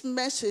with this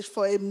message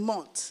for a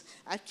month.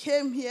 I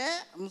came here,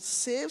 I'm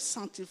saved,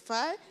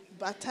 sanctified,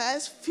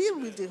 baptized,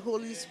 filled with the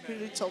Holy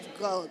Spirit of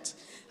God.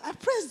 I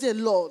praise the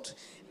Lord.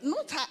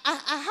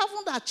 I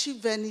haven't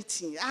achieved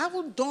anything. I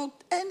haven't done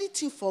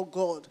anything for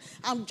God.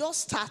 I'm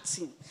just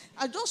starting.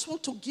 I just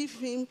want to give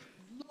him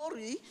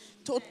glory,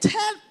 to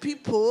tell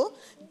people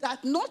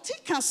that nothing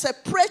can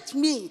separate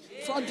me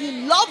from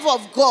the love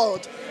of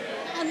God.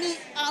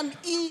 And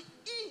in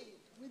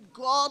with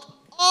God,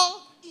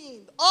 all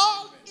in,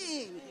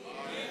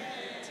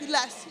 till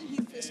I see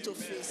him face to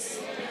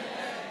face.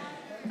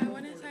 I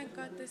want to thank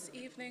God this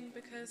evening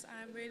because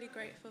I'm really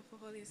grateful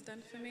for all he's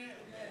done for me.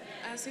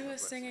 As we were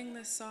singing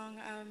this song,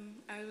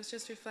 I was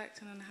just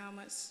reflecting on how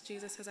much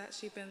Jesus has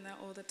actually been there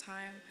all the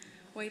time,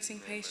 waiting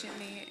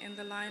patiently in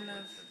the line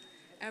of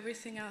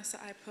everything else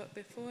that I put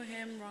before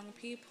him, wrong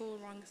people,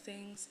 wrong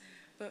things.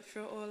 But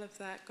through all of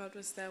that, God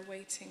was there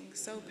waiting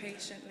so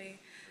patiently.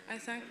 I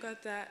thank God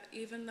that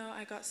even though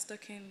I got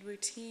stuck in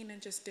routine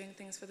and just doing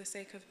things for the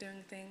sake of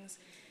doing things,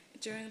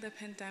 during the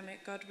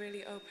pandemic, God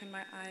really opened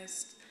my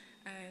eyes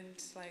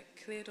and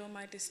cleared all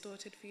my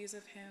distorted views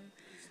of him.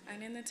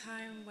 And in the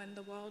time when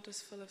the world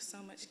was full of so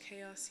much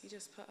chaos, he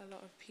just put a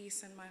lot of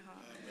peace in my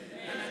heart.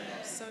 And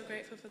I'm so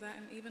grateful for that.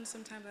 And even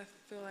sometimes I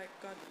feel like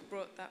God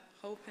brought that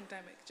whole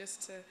pandemic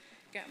just to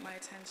get my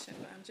attention.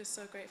 But I'm just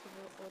so grateful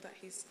for all that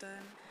he's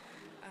done.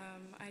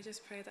 I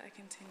just pray that I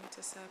continue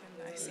to serve him,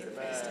 that I see him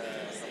face to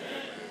face.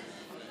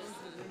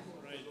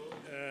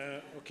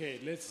 Right. Okay,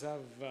 let's have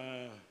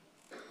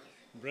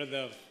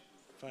Brother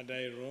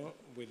Fadairo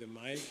with the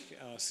mic,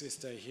 our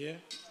sister here,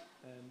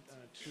 and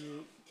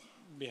two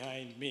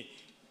behind me.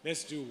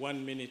 Let's do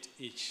 1 minute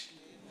each.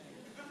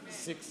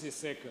 60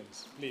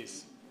 seconds,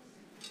 please.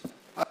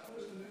 I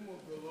praise the name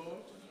of the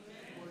Lord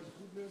for his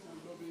goodness and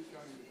loving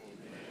kindness.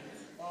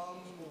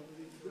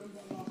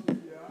 December last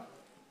year,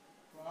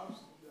 perhaps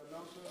the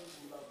announcement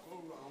will have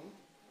gone round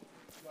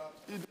that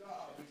either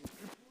I've been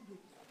crippled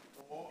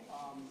or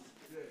I'm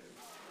dead.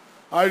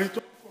 I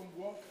returned from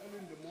work early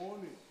in the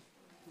morning,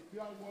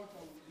 prepared what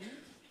I would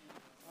eat,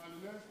 and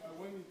then I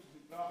went into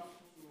the bath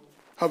to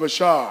have a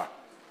shower.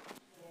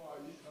 So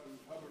I eat and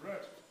have a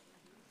rest.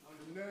 And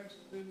the next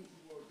thing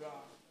was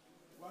that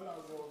while I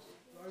was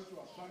trying to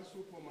apply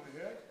soap on my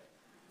head,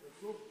 the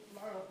soap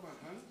fly off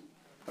my hand.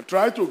 I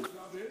tried to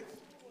grab it,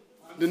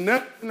 and the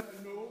next thing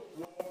I know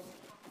was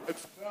I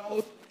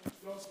felt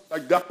just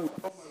like that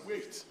without my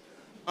weight.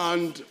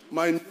 And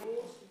my nose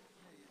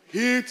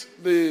hit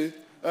the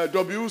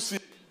WC.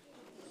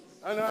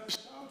 And I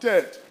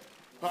shouted.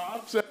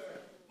 Perhaps,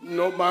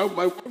 my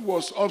wife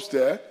was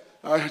upstairs.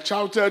 I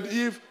shouted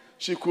if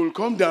she could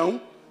come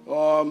down.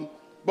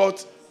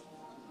 But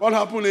what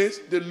happened is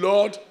the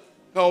Lord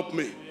helped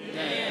me.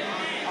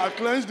 I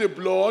cleansed the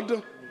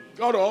blood,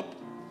 got up,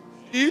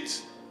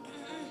 ate,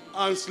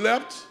 and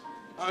slept.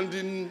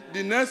 And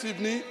the next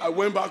evening, I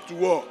went back to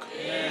work.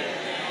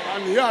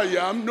 And here I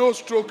am, no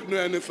stroke, no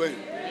anything.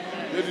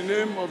 May the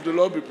name of the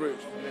Lord be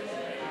praised.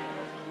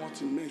 What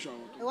he mentioned.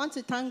 I want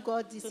to thank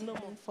God this evening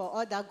for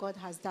all that God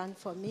has done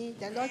for me.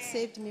 The Lord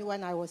saved me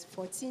when I was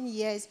 14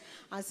 years,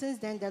 and since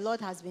then, the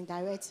Lord has been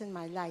directing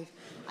my life.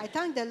 I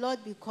thank the Lord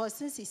because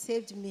since He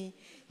saved me,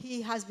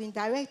 He has been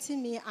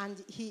directing me,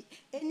 and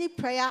any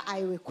prayer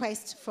I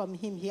request from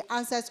Him, He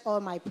answers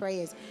all my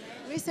prayers.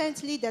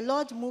 Recently, the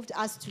Lord moved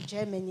us to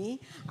Germany,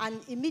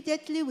 and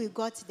immediately we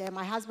got there,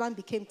 my husband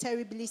became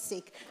terribly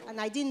sick, and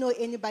I didn't know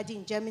anybody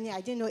in Germany. I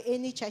didn't know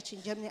any church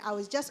in Germany. I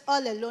was just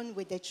all alone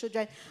with the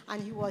children,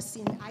 and he was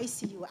in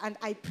ICU. And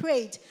I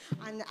prayed,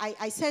 and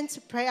I sent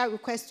prayer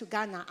requests to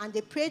Ghana, and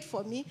they prayed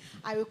for me.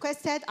 I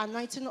requested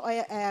anointing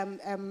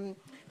oil,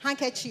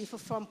 handkerchief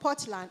from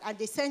Portland, and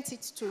they sent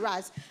it to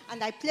us,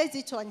 and I placed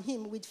it on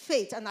him with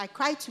faith, and I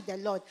cried to the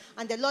Lord,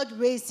 and the Lord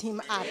raised him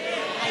up.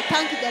 I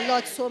thank the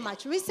Lord so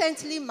much.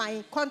 Recently,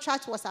 my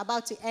contract was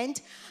about to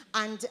end,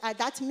 and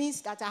that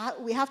means that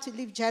we have to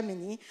leave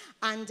Germany,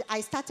 and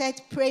I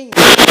started praying.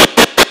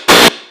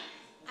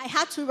 I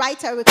had to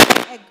write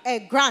a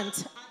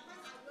grant.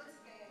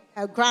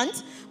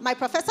 My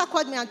professor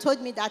called me and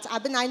told me that,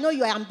 I know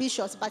you are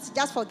ambitious, but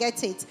just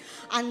forget it.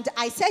 And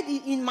I said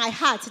in my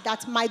heart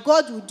that my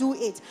God will do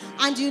it.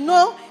 And you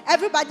know,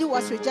 everybody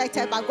was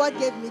rejected, but God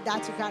gave me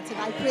that grant, and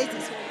I praise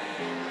His holy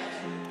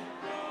name.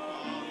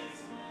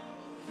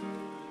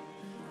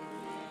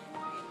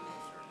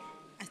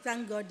 I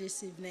thank God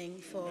this evening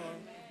for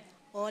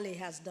all He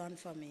has done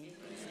for me.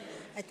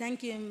 I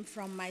thank Him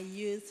from my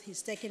youth.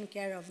 He's taken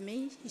care of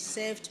me. He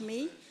saved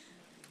me,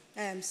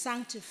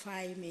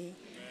 sanctified me,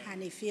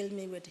 and He filled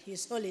me with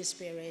His Holy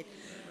Spirit.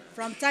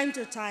 From time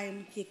to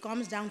time, He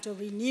comes down to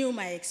renew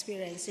my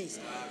experiences.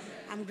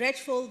 I'm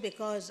grateful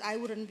because I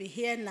wouldn't be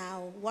here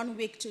now. 1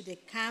 week to the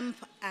camp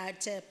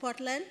at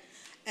Portland,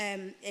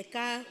 a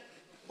car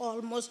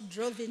almost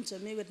drove into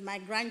me with my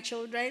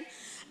grandchildren.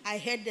 I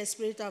heard the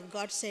Spirit of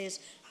God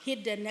says,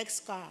 hit the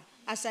next car.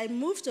 As I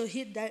moved to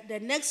hit the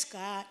next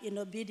car in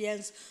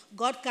obedience,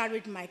 God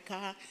carried my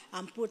car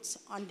and put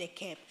on the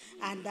cap.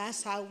 And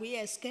that's how we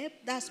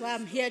escaped. That's why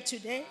I'm here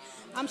today.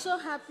 I'm so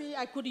happy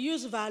I could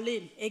use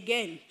violin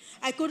again.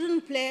 I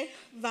couldn't play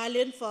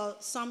violin for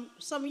some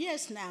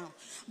years now.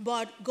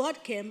 But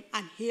God came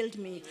and healed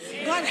me.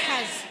 God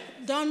has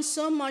done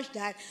so much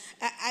that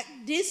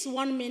this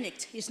 1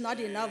 minute is not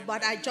enough,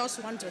 but I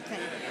just want to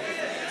thank Him.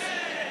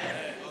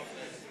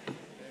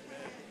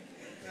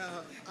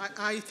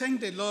 I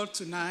thank the Lord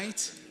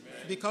tonight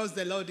because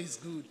the Lord is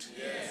good.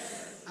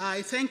 Yes.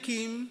 I thank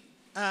Him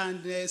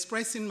and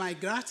expressing my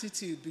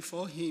gratitude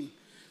before Him.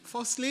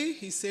 Firstly,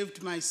 He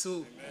saved my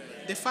soul.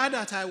 Amen. The fact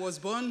that I was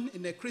born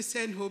in a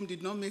Christian home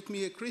did not make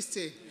me a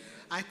Christian.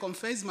 I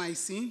confess my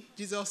sin.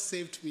 Jesus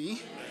saved me.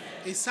 Amen.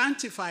 He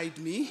sanctified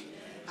me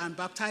and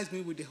baptized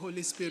me with the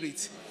Holy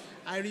Spirit.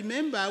 I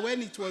remember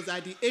when it was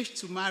at the age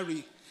to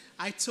marry,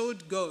 I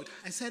told God,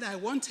 I said I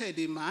wanted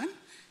a man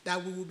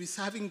that we will be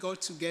serving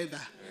God together.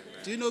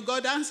 Amen. Do you know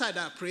God answered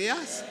our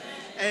prayers? Amen.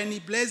 And He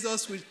blessed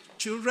us with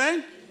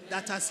children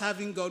that are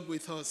serving God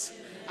with us.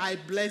 Amen. I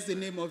bless the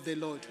name of the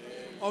Lord.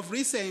 Amen. Of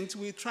recent,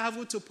 we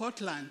traveled to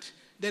Portland.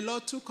 The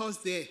Lord took us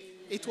there.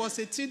 It was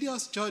a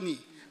tedious journey,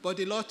 but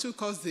the Lord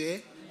took us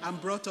there and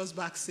brought us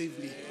back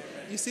safely.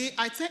 Amen. You see,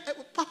 I think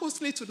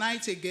purposely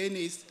tonight again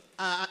is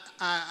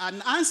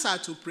an answer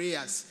to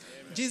prayers.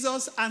 Amen.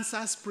 Jesus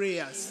answers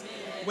prayers.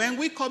 Amen. When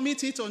we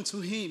commit it unto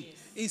Him,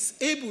 is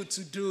able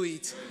to do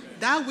it. Amen.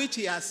 That which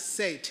He has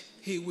said,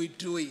 He will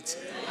do it.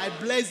 Amen. I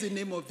bless the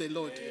name of the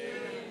Lord. Amen.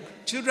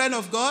 Children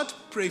of God,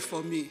 pray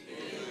for me.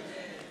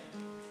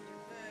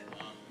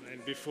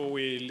 And before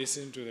we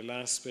listen to the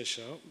last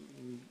special,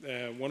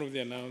 one of the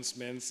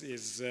announcements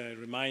is a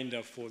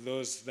reminder for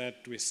those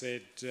that we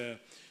said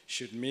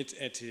should meet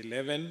at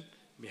 11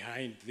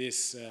 behind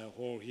this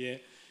hall here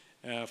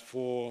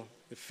for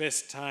the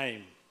first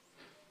timers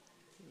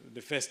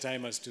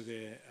to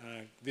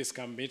this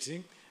camp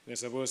meeting. They're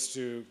supposed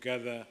to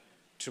gather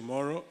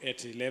tomorrow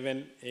at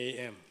 11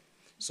 a.m.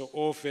 So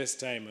all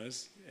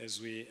first-timers, as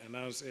we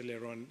announced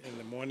earlier on in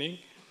the morning.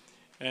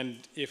 And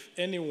if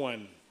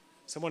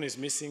someone is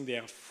missing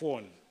their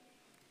phone,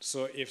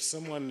 so if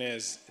someone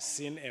has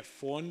seen a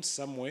phone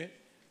somewhere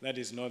that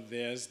is not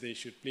theirs, they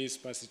should please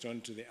pass it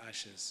on to the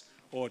ushers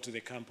or to the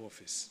camp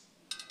office.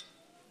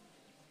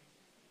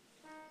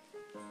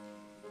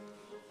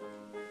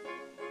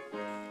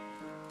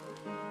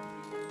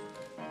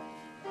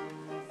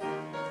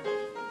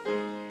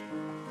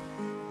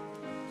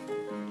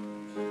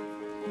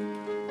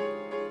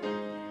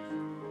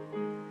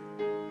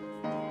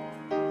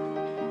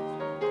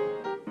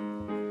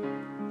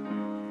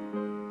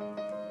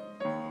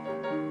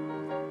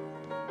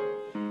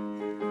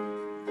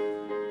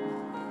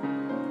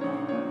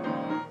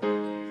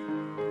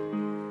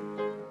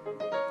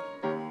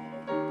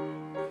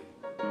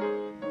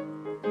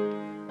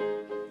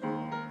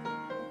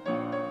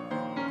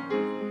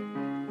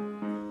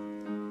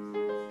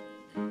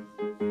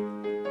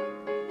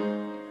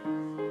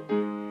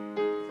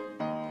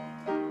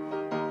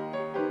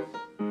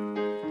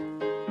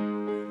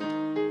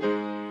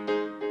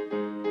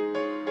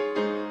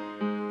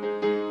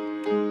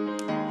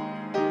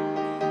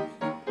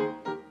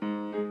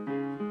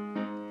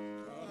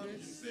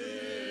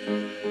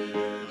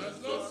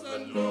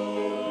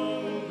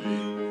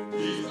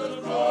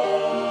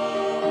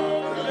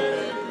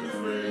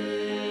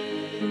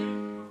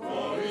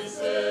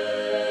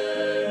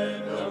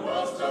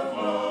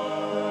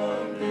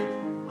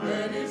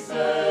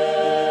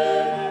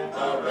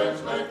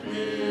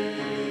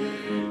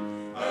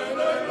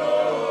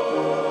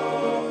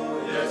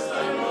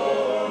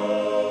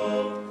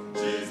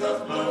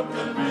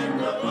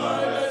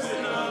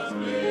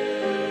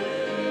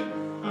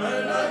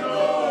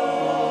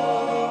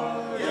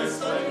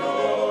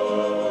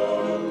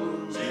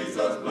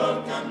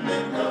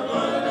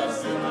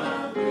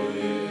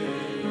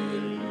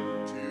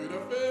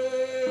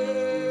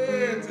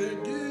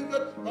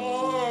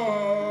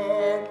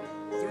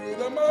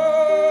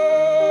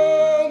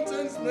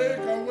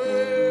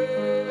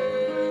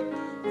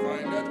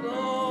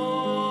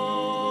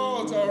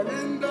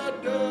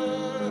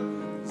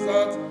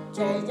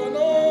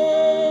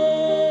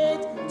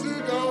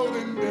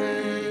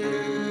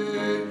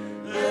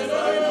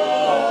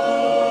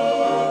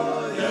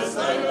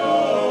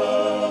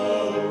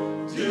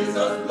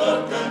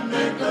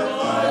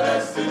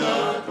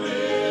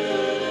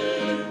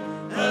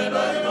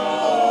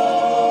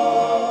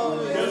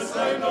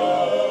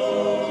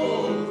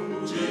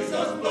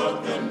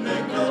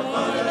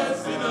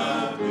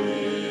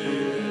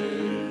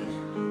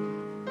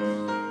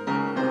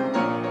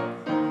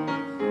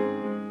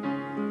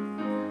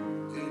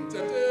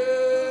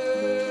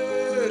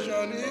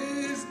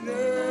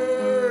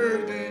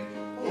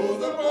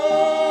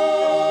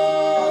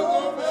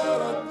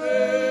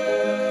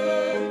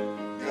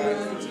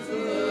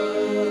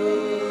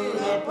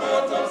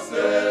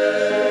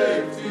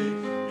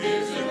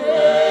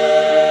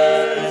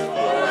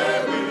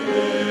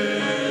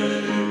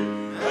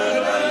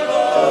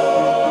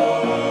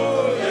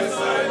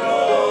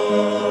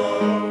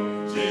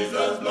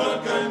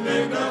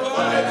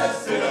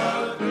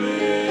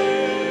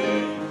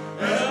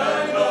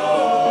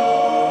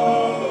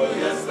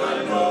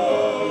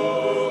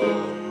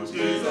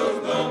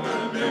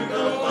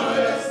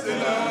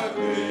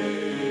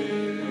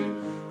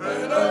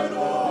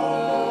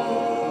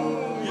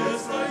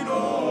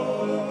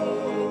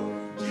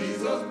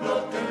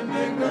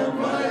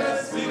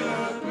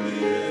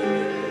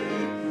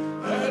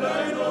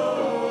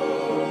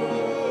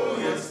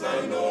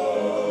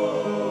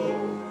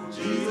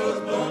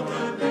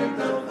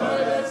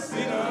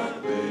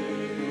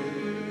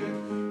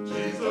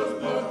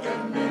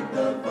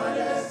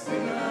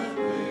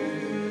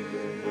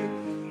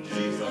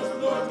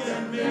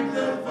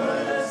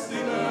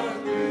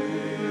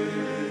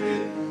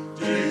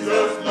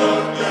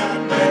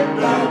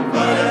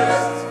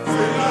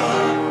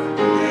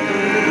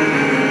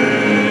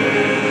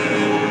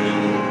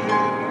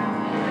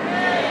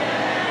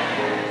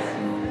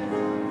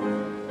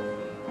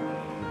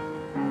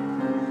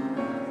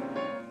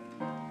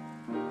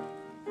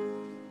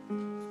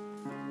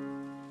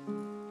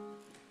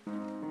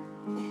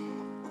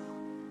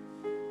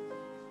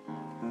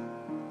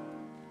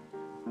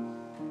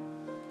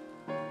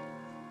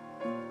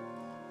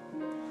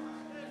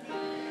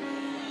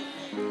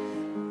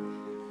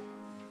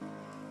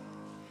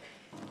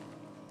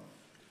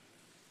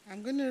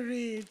 I'm going to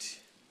read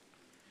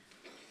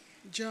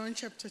John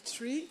chapter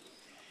 3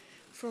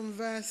 from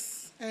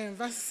verses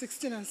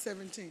 16 and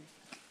 17.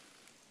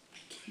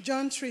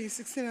 John 3,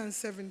 16 and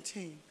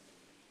 17.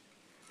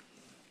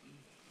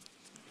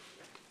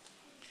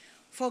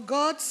 For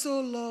God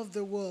so loved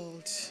the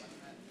world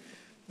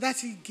that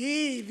he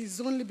gave his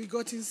only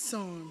begotten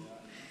Son,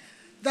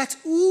 that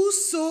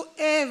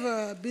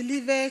whosoever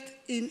believeth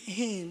in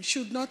him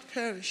should not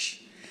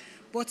perish,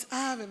 but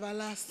have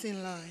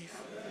everlasting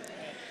life.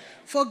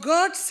 For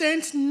God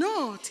sent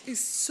not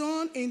his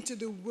Son into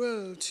the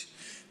world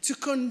to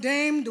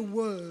condemn the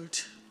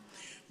world,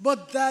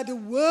 but that the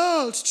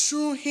world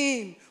through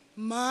him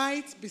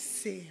might be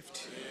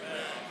saved.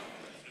 Amen.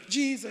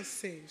 Jesus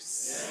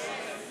saves.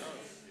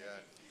 Yes.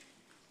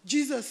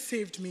 Jesus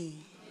saved me.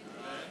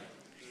 Amen.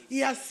 He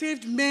has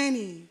saved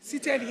many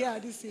seated here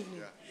this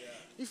evening.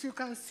 If you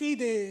can see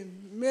the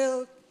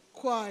male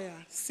choir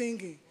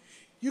singing,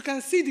 you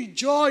can see the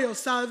joy of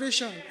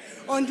salvation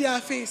on their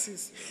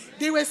faces.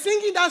 They were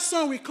singing that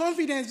song with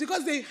confidence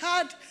because they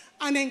had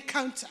an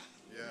encounter.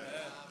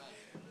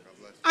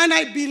 And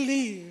I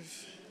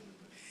believe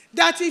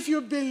that if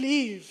you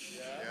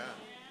believe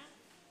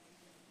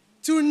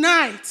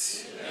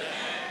tonight,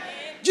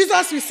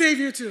 Jesus will save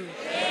you too.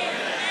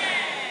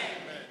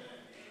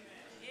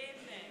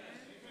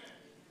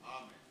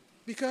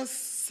 Because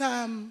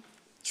Psalm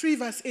 3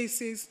 verse 8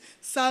 says,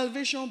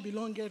 salvation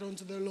belongeth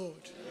unto the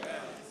Lord.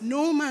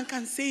 No man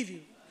can save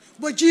you,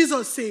 but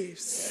Jesus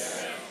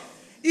saves.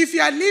 If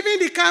you are leaving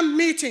the camp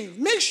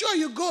meeting, make sure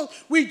you go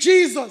with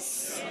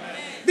Jesus.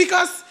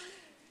 Because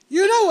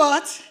you know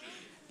what?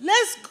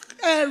 Let's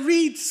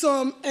read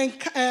some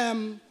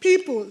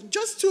people,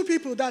 just two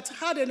people that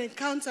had an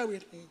encounter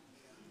with him.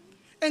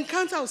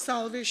 Encounter of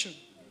salvation.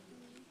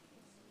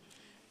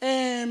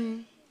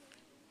 The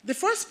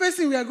first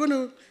person we are going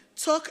to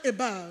talk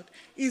about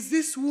is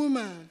this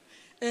woman,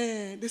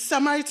 the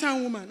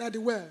Samaritan woman at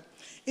the well,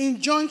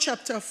 in John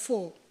chapter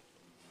 4.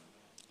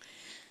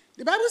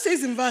 The Bible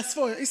says in verse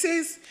 4, it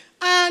says,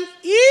 and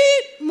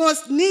he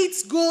must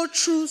needs go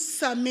through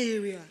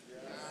Samaria.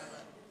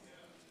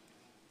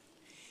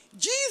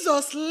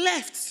 Jesus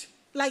left,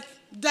 like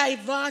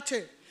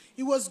diverted.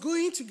 He was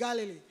going to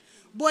Galilee.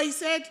 But he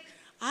said,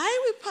 I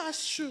will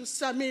pass through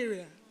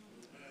Samaria.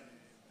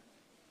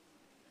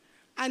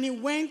 And he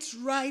went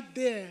right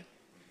there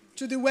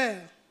to the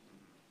well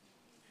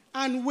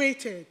and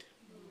waited.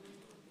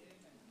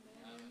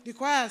 The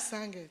choir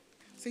sang it.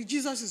 Say,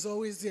 Jesus is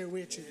always there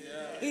waiting.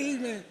 Yeah.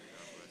 Amen.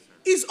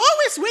 He's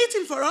always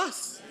waiting for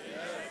us.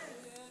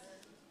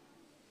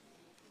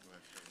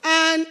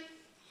 Yeah. And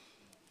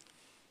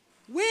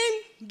when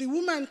the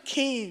woman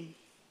came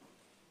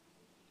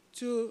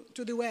to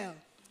the well,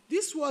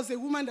 this was a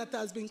woman that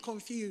has been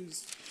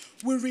confused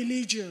with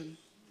religion.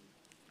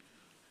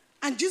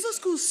 And Jesus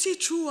could see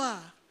through her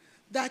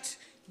that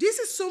this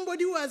is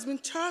somebody who has been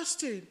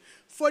thirsting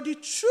for the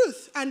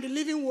truth and the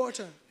living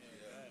water.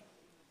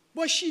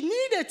 But she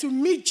needed to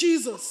meet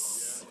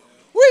Jesus,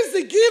 who is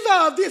the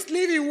giver of this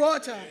living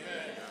water,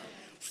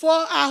 for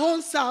our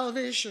own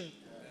salvation.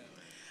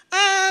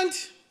 And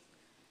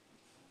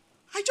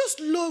I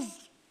just love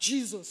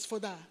Jesus for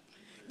that.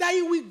 That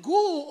he will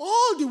go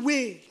all the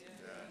way.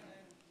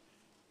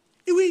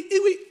 He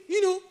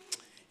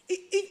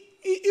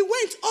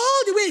went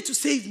all the way to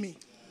save me.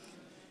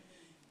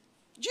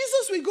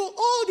 Jesus will go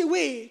all the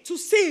way to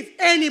save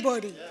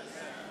anybody.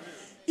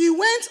 He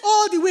went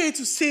all the way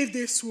to save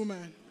this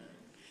woman.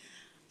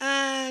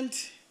 And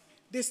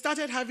they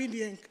started having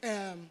the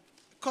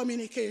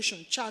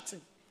communication,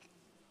 chatting.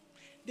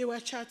 They were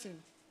chatting.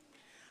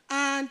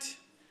 And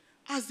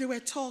as they were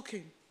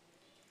talking,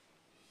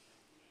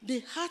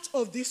 the heart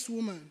of this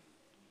woman,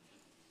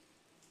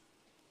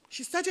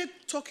 she started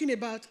talking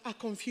about her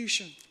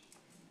confusion.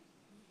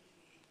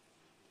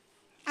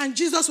 And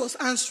Jesus was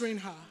answering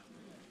her.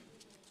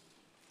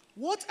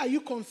 What are you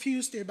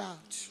confused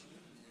about?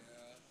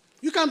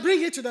 You can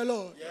bring it to the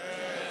Lord. Yes.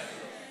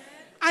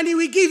 And he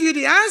will give you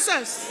the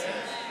answers. Yes.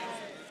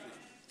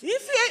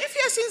 If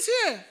you're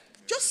sincere,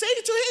 just say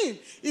it to him.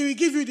 He will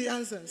give you the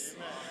answers.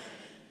 Amen.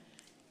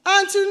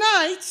 And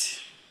tonight,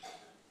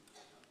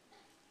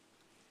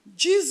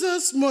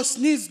 Jesus must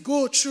needs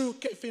go through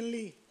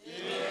CEFN.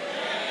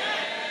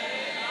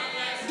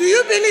 Do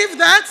you believe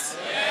that? Yes.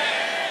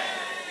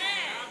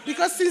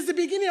 Because since the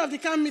beginning of the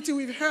camp meeting,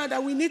 we've heard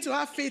that we need to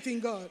have faith in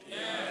God.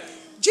 Yes.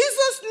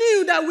 Jesus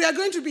knew that we are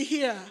going to be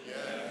here.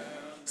 Yes.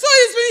 So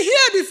he's been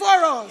here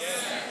before us.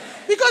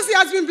 Yes. Because he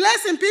has been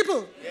blessing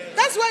people. Yes.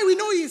 That's why we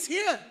know he's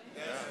here.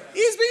 Yes.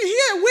 He's been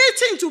here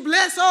waiting to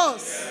bless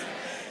us. Yes.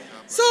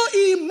 So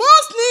he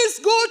must needs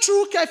go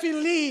through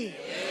CEFN.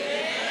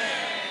 Yes.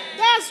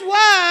 That's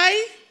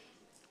why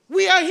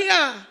we are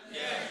here.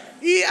 Yes.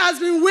 He has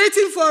been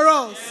waiting for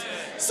us.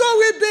 Yes. So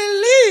we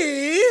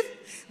believe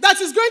that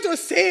he's going to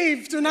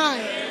save tonight.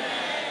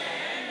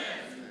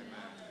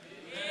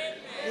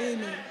 Amen.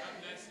 Amen.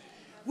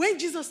 When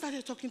Jesus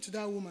started talking to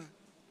that woman,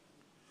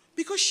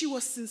 because she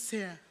was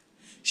sincere,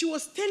 she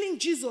was telling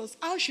Jesus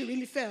how she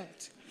really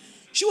felt.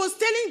 She was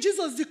telling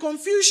Jesus the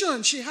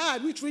confusion she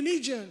had with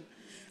religion.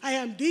 I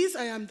am this,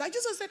 I am that.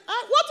 Jesus said,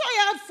 what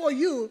I have for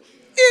you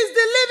is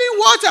the living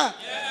water.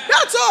 Yeah.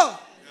 That's all.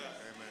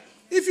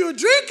 Yeah. If you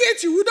drink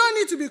it, you don't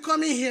need to be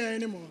coming here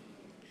anymore.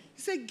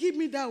 He said, give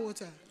me that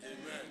water.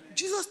 Amen.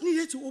 Jesus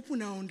needed to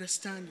open our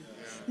understanding.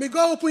 Yeah. May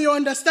God open your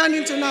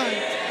understanding tonight.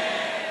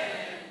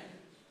 Yeah.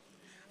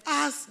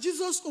 As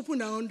Jesus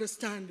opened our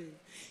understanding,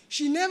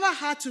 she never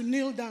had to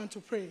kneel down to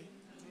pray.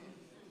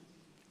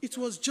 It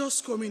was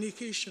just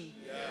communication.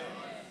 Yeah.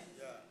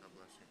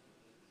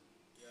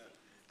 Yeah.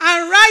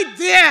 And right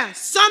there,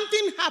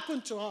 something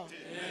happened to her.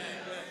 Yeah.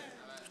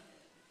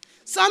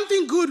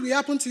 Something good will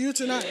happen to you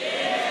tonight.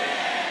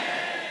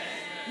 Yeah.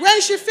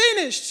 When she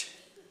finished,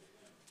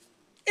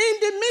 in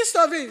the midst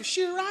of it,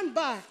 she ran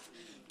back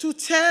to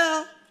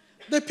tell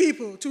the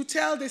people, to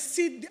tell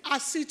our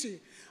city,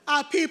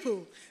 our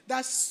people,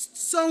 that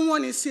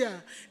someone is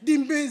here. The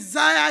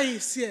Messiah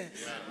is here.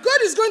 Yeah.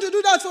 God is going to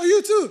do that for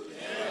you too.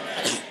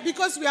 Yeah.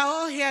 Because we are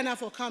all here now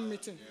for camp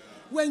meeting. Yeah.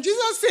 When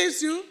Jesus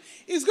saves you,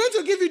 he's going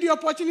to give you the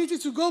opportunity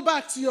to go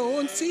back to your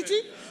own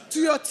city, to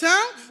your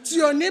town, to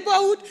your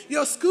neighborhood,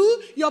 your school,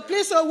 your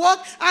place of work,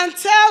 and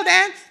tell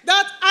them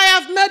that I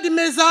have met the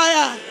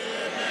Messiah.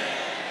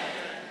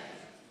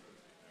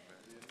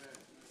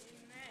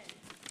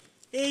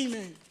 Amen.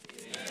 Amen.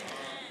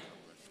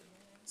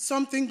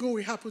 Something good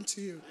will happen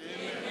to you.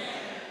 Amen.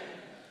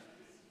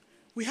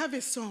 We have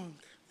a song.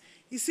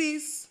 It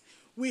says,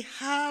 we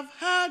have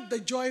heard the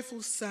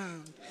joyful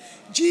sound.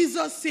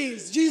 Jesus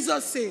saves,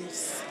 Jesus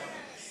saves.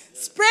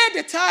 Spread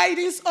the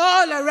tidings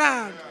all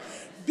around.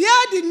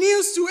 Bear the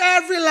news to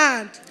every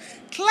land.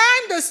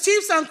 Climb the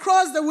steeps and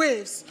cross the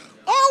waves.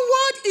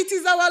 Onward, it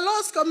is our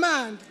Lord's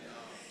command.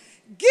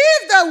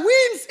 Give the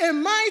winds a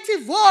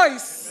mighty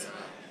voice.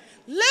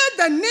 Let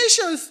the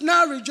nations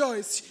now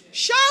rejoice.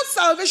 Shout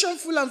salvation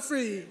full and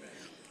free.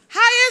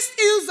 Highest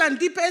hills and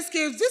deepest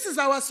caves. This is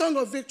our song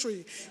of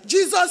victory.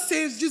 Jesus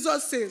saves,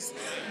 Jesus saves.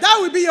 That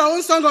will be your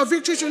own song of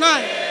victory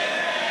tonight.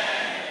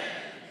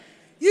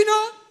 You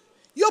know,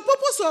 your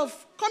purpose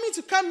of coming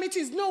to camp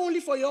meeting is not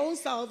only for your own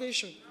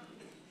salvation.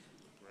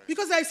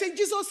 Because I said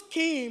Jesus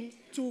came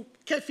to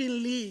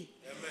CEFN.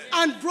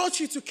 and brought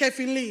you to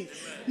CEFN Lee.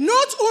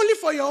 Not only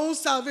for your own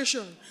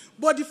salvation,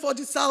 but for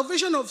the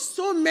salvation of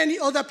so many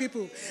other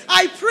people.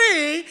 I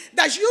pray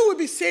that you will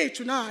be saved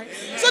tonight,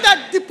 so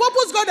that the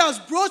purpose God has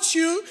brought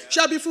you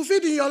shall be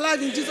fulfilled in your life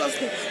in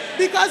Jesus' name.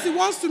 Because he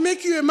wants to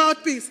make you a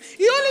mouthpiece.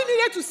 He only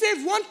needed to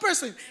save one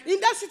person in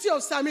that city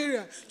of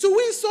Samaria to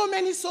win so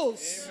many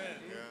souls. Amen.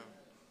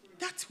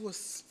 That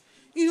was,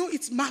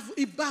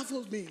 it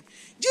baffled me.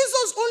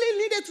 Jesus only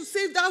needed to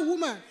save that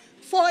woman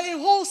for a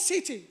whole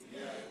city.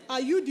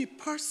 Are you the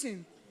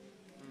person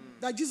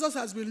that Jesus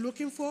has been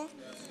looking for?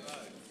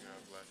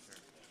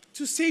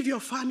 To save your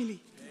family.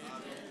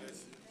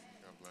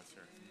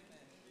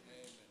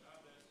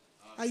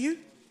 Are you?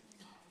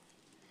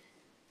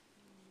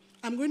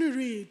 I'm going to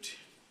read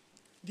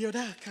the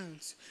other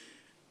accounts.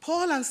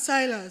 Paul and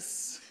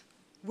Silas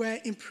were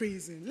in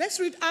prison. Let's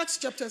read Acts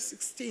chapter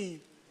 16.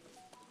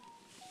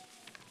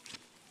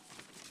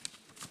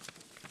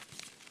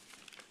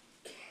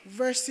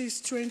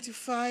 Verses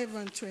 25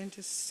 and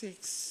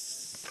 26.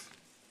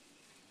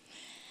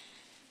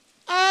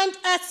 And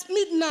at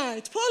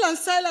midnight, Paul and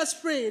Silas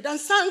prayed and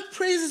sang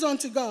praises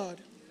unto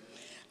God.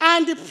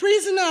 And the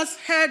prisoners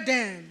heard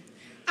them.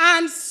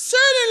 And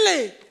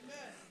suddenly,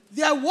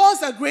 there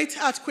was a great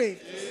earthquake,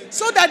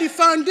 so that the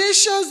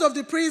foundations of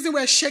the prison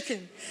were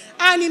shaken.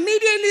 And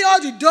immediately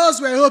all the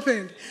doors were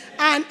opened,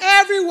 and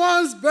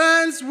everyone's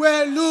bonds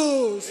were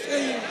loosed.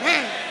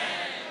 Amen.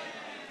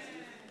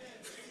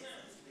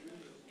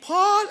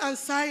 Paul and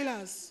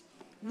Silas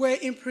were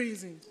in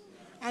prison,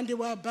 and they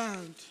were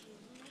bound.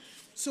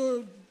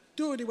 So,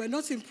 though they were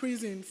not in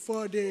prison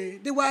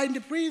they were in the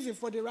prison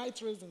for the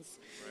right reasons.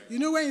 Right. You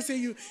know when you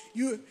say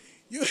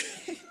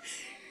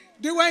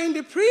they were in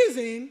the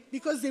prison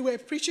because they were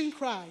preaching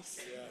Christ,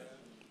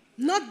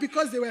 not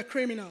because they were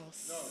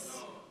criminals.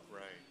 No.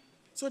 Right.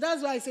 So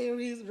that's why I say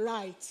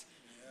right,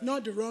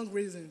 not the wrong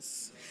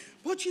reasons.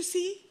 But you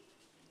see,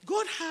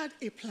 God had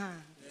a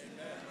plan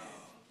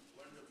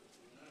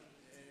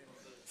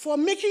for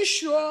making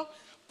sure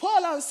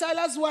Paul and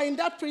Silas were in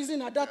that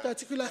prison at that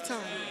particular time.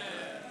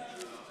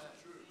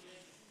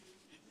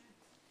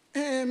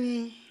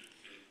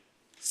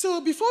 So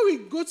before we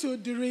go to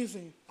the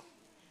reason,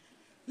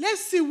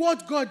 let's see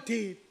what God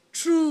did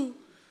through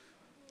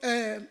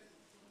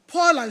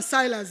Paul and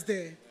Silas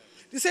there.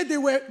 They said they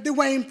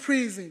were in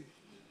prison.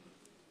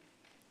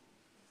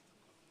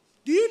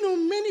 Do you know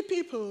many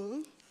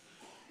people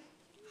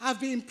have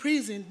been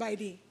imprisoned by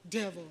the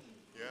devil?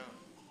 Yeah.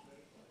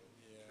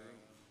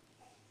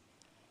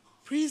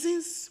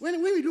 Prisons,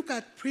 when we look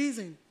at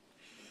prison,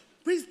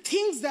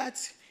 things that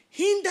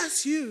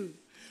hinders you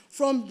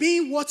from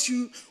being what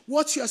you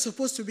are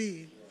supposed to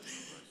be.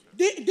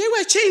 They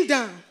were chained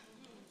down.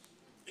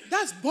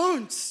 That's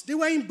bonds. They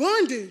were in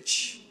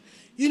bondage,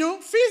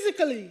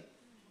 physically.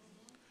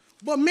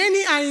 But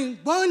many are in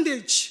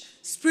bondage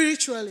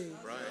spiritually.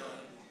 Right.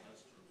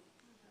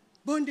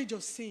 Bondage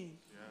of sin.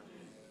 Yeah.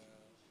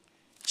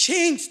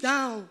 Chained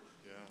down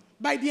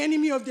by the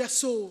enemy of their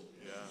soul.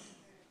 Yeah.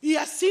 He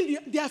has seen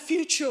their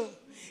future.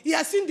 He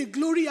has seen the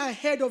glory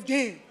ahead of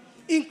them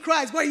in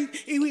Christ. But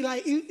he'll be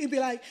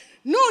like,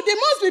 no, they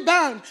must be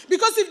bound.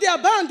 Because if they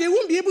are bound, they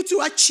won't be able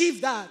to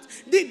achieve that.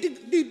 The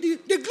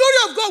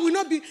glory of God will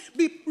not be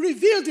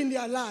revealed in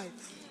their life.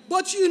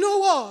 But you know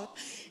what?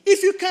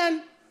 If you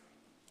can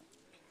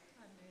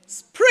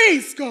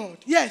praise God.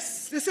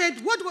 Yes. They said,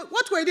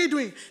 what were they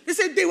doing? They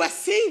said they were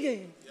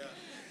singing. Yeah.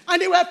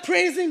 And they were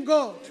praising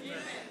God. Amen.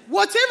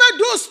 Whatever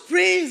those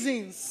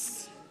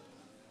praisings,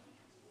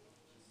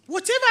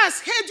 whatever has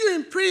held you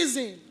in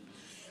prison,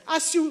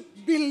 as you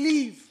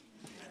believe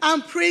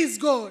and praise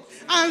God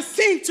and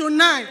sing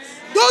tonight,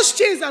 those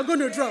chains are going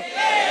to drop.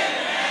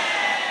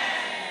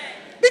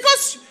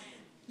 Because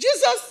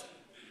Jesus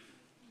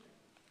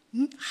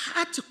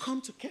had to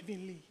come to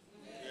CEFN Lee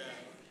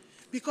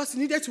because he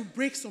needed to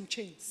break some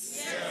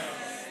chains.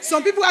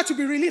 Some people had to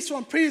be released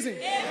from prison.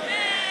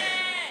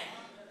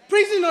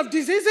 Prison of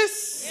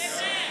diseases,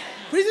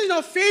 prison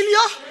of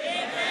failure,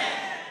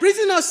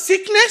 prison of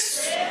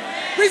sickness,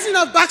 prison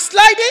of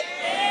backsliding,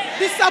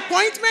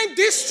 disappointment,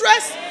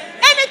 distress,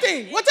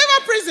 anything,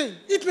 whatever prison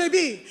it may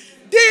be,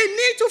 they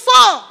need to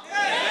fall.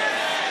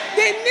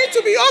 They need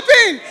to be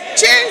opened.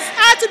 Chains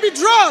had to be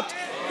dropped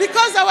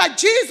because our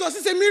Jesus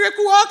is a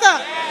miracle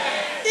worker.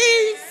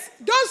 He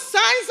does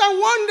signs and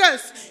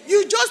wonders.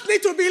 You just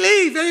need to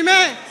believe.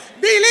 Amen.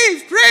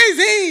 Believe, praise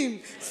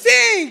him,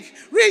 sing,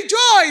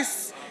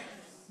 rejoice,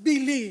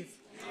 believe.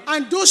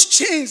 And those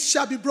chains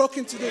shall be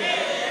broken today.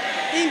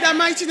 In the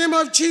mighty name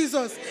of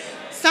Jesus.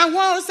 Psalm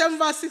 107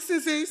 verse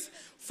 16 says,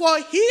 for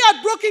he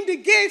had broken the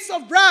gates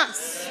of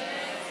brass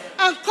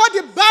and cut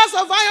the bars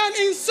of iron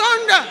in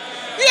sunder.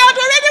 He had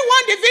already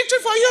won the victory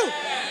for you.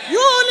 You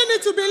only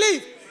need to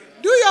believe.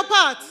 Do your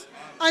part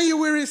and you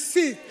will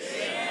receive.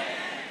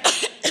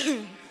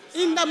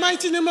 In the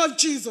mighty name of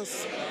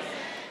Jesus.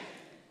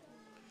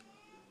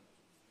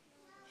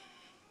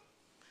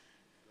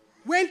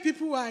 When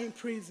people are in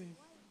prison,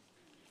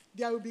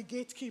 there will be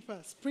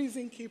gatekeepers,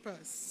 prison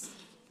keepers.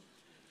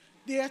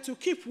 They are to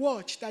keep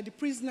watch that the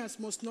prisoners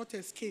must not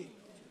escape.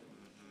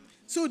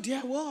 So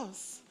there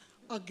was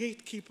a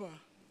gatekeeper,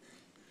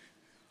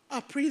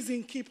 a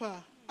prison keeper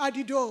at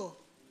the door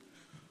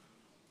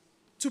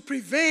to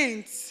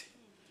prevent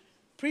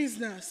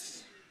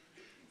prisoners,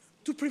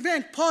 to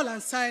prevent Paul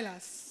and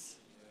Silas.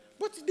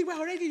 But they were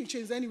already in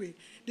chains anyway.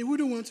 They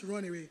wouldn't want to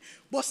run away.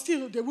 But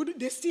still,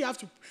 they still have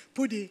to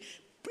put the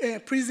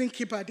prison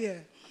keeper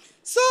there.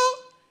 So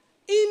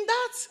in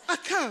that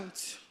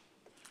account,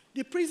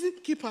 the prison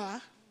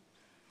keeper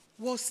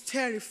was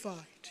terrified,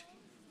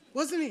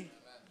 wasn't he?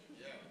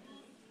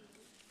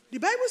 The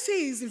Bible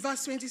says in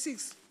verse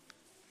 26,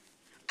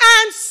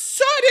 and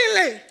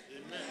suddenly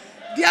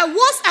there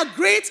was a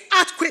great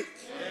earthquake.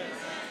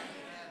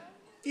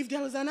 If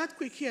there was an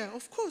earthquake here,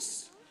 of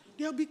course,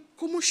 there will be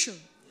commotion.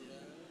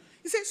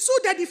 He said, so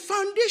that the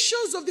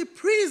foundations of the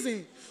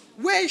prison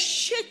were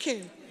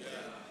shaken.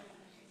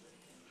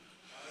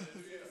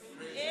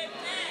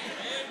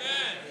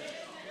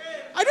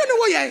 I don't know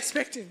what you're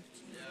expecting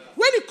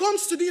when it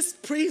comes to this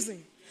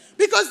prison.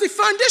 Because the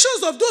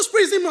foundations of those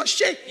prisons must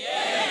shake.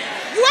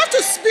 You have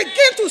to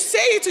begin to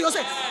say it to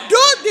yourself.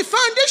 The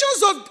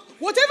foundations of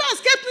whatever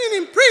has kept me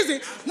in prison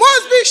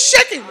must be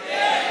shaken.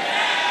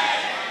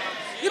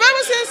 The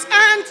Bible says,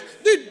 and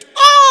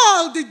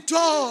all the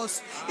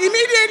doors,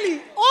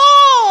 immediately,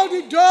 all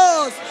the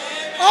doors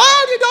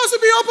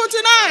will be open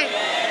tonight.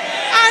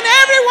 And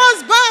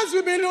everyone's bands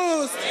will be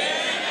loosed.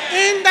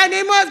 In the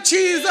name of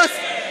Jesus.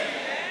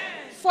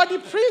 For the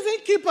prison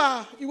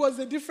keeper, it was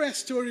a different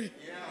story.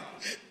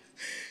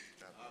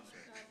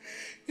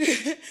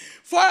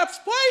 For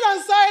Paul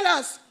and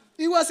Silas,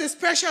 it was a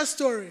special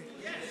story.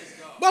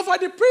 But for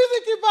the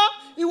prison keeper,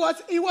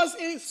 it was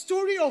a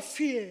story of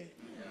fear.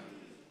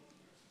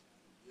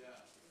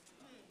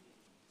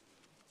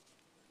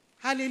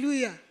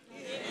 Hallelujah.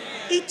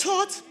 He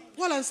thought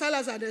Paul and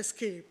Silas had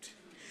escaped.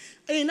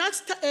 In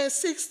Acts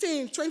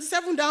 16,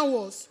 27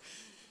 downwards,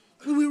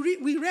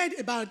 we read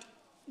about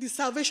the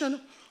salvation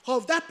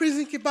of that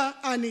prison keeper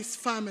and his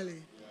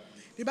family.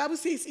 The Bible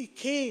says he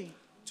came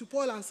to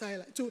Paul and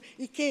Silas.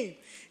 He came.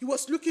 He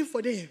was looking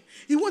for them.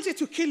 He wanted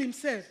to kill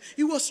himself.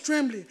 He was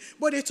trembling.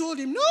 But they told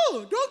him,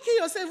 no, don't kill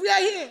yourself. We are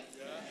here.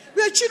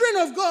 We are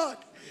children of God.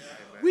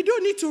 We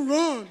don't need to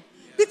run.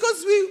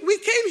 Because we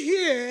came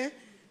here.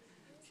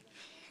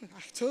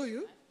 I told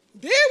you.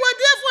 They were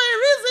there for a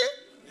reason.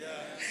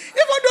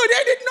 Even though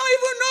they did not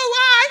even know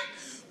why.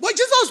 But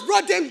Jesus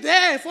brought them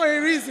there for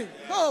a reason.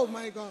 Oh,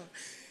 my God.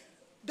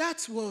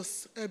 That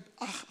was...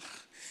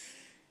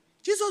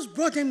 Jesus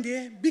brought them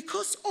there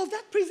because of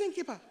that prison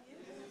keeper.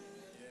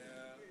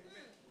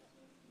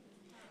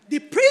 The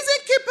prison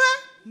keeper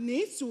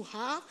needs to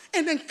have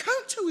an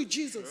encounter with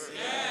Jesus.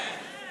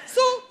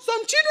 So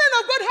some children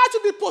of God had to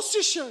be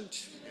positioned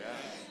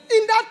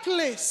in that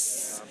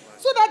place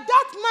so that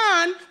that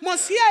man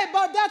must hear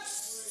about that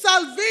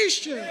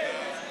salvation.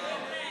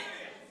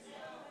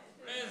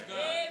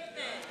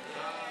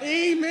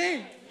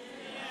 Amen.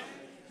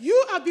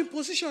 You have been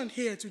positioned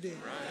here today.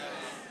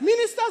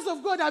 Ministers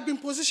of God have been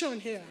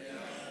positioned here.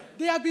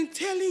 They have been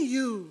telling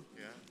you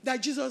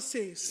that Jesus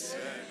says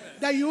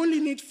that you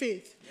only need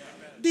faith.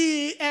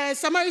 The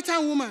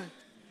Samaritan woman,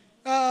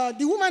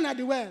 the woman at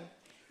the well,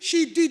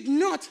 she did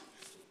not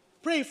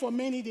pray for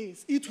many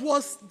days. It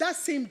was that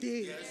same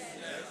day.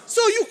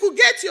 So you could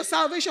get your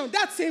salvation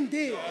that same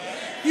day.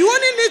 You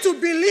only need to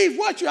believe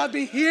what you have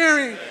been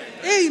hearing.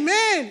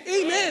 Amen.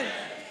 Amen.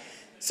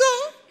 So,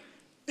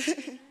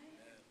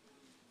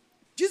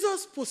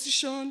 Jesus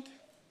positioned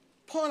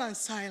Paul and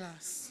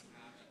Silas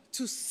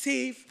to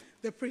save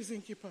the prison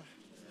keeper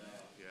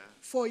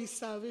for his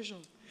salvation.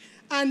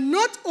 And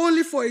not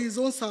only for his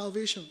own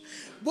salvation,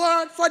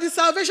 but for the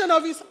salvation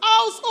of his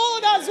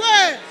household as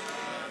well.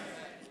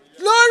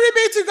 Glory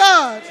be to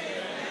God.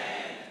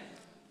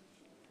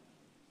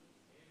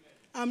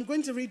 I'm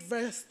going to read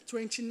verse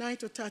 29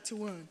 to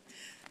 31.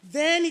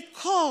 Then he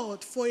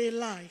called for a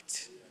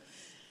light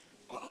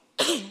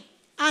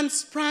and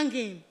sprang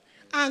in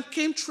and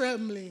came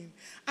trembling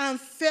and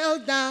fell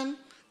down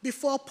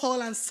before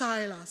Paul and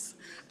Silas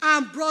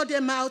and brought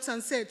them out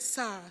and said,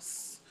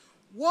 Sirs,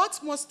 what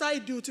must I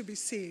do to be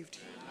saved?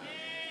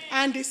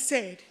 And they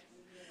said,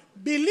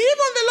 believe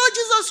on the Lord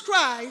Jesus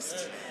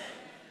Christ,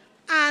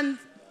 and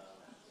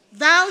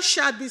thou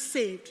shalt be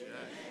saved,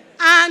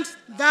 and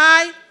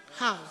thy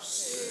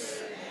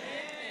house.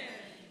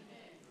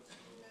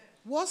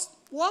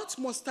 What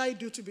must I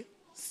do to be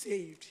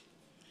saved?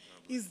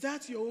 Is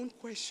that your own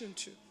question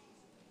too?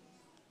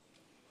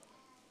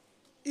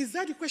 Is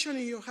that the question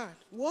in your heart?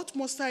 What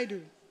must I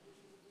do?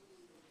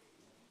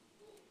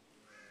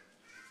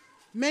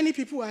 Many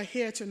people are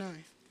here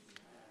tonight.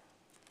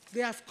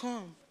 They have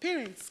come.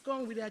 Parents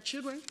come with their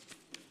children.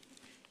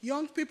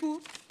 Young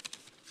people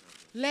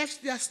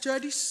left their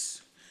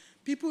studies.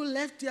 People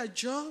left their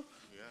job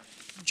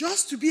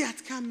just to be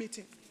at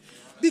Campmeeting.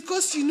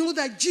 Because you know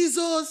that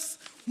Jesus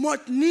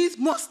must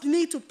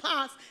need to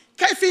pass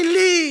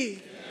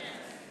carefully.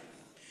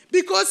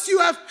 Because you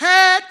have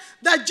heard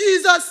that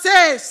Jesus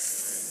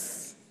says.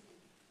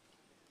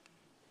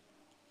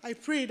 I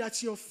pray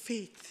that your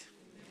faith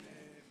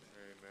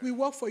will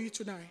work for you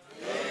tonight.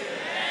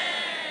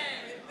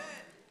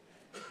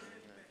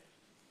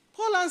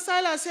 and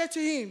Silas said to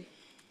him,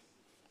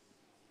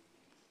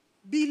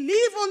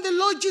 believe on the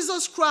Lord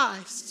Jesus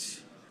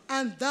Christ,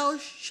 and thou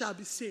shalt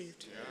be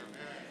saved. Amen.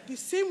 The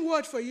same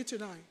word for you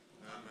tonight.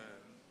 Amen.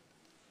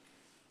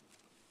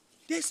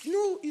 It's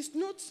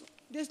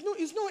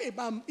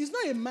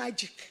not a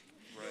magic.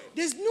 Right.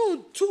 There's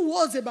no two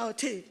words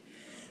about it.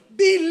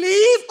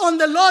 Believe on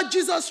the Lord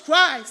Jesus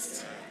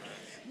Christ.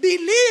 Yeah.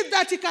 Believe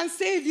that he can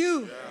save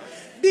you. Yeah.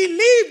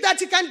 Believe that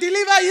he can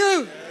deliver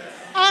you.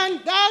 Yeah. And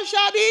thou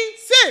shalt be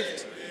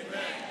saved.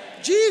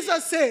 Amen.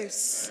 Jesus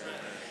says, amen.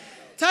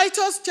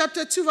 Titus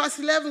chapter 2 verse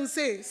 11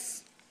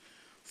 says,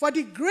 for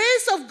the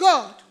grace of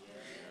God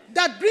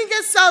that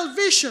bringeth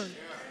salvation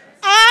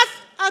hath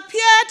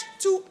appeared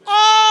to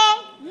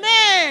all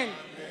men.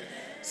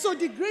 So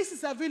the grace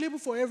is available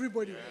for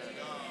everybody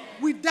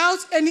without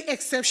any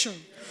exception.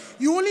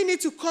 You only need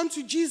to come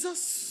to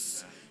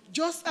Jesus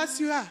just as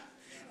you are.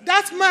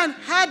 That man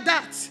had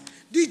that.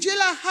 The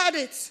jailer had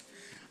it.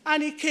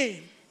 And he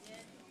came.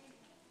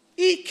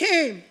 He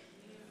came.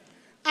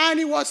 And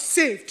he was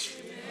saved.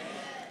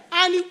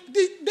 And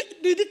the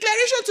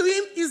declaration to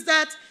him is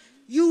that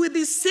you will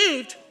be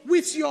saved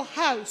with your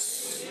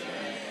house.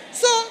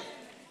 So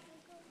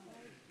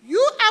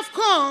you have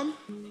come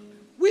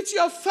with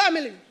your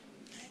family.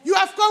 You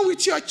have come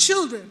with your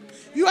children.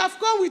 You have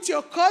come with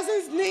your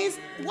cousins, nieces,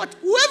 whoever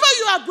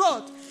you have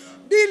brought.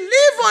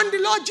 Believe on the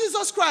Lord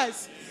Jesus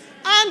Christ,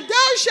 and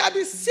thou shalt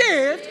be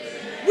saved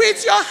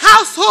with your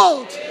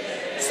household.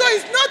 So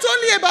it's not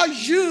only about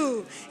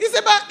you. It's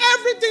about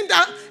everything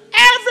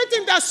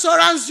that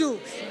surrounds you.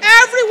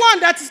 Everyone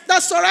that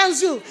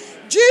surrounds you.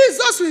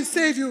 Jesus will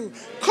save you.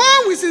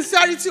 Come with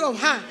sincerity of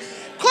heart.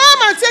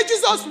 Come and say,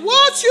 Jesus,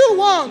 what you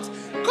want.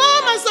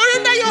 Come and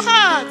surrender your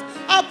heart.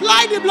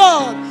 Apply the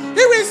blood.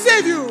 He will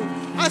save you.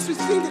 As we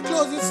sing the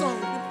closing song,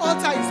 the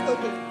altar is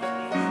open.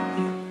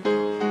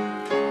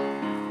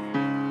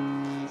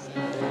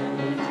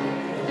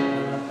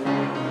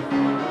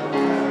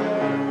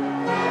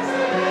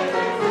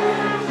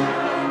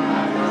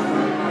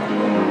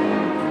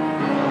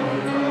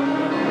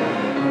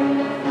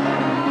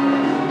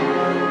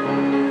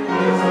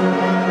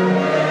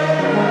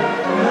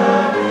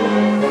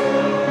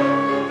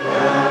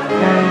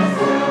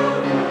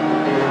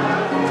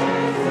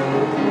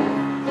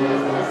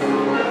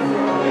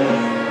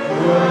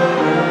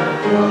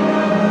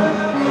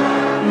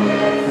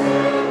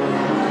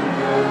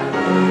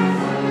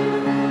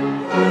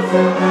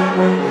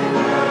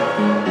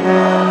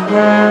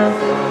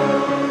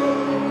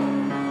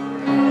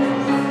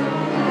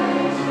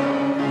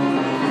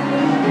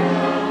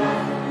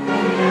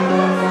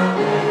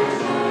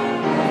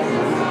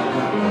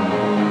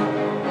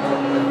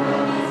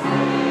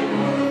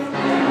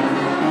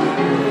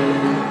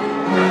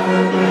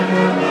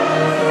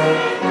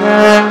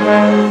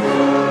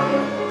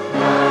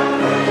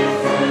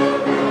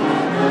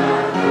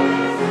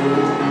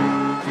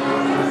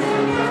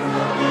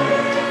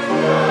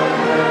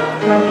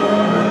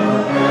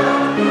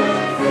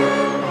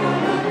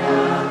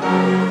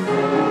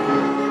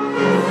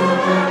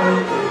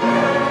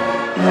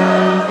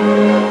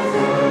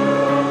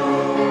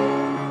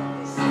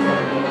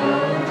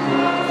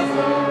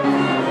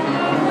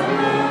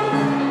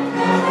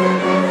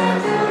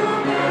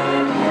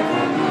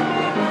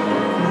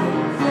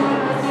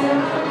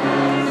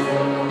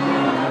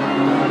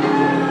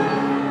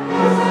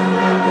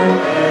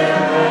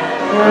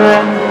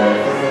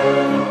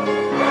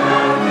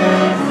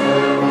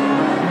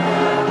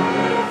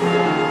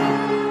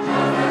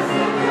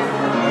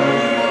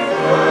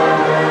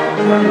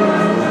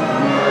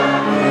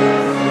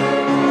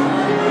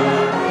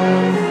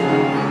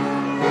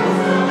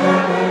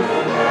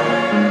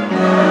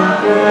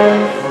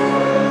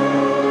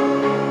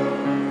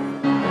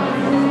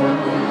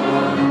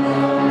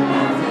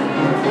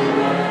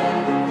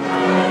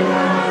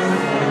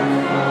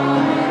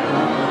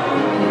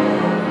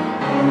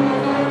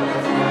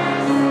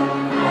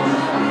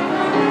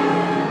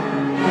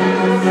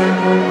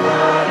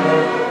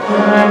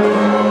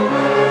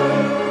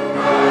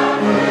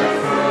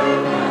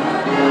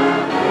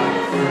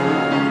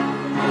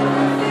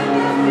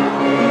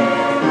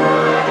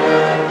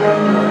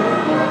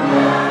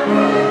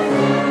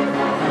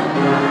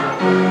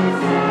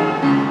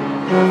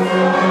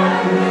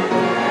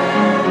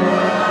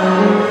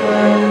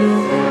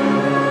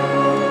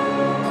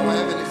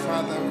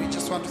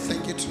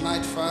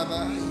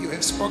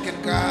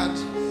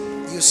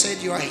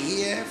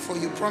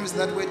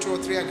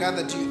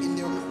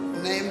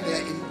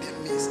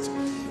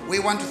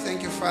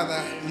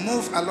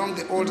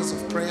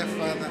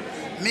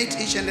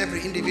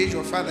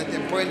 Father, at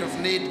their point of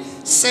need,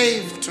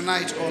 save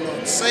tonight, oh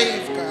Lord.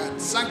 Save,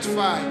 God.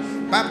 Sanctify,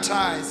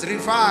 baptize,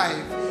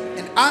 revive,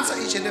 and answer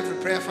each and every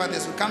prayer, Father,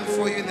 as we come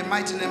before you in the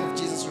mighty name of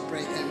Jesus, we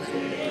pray.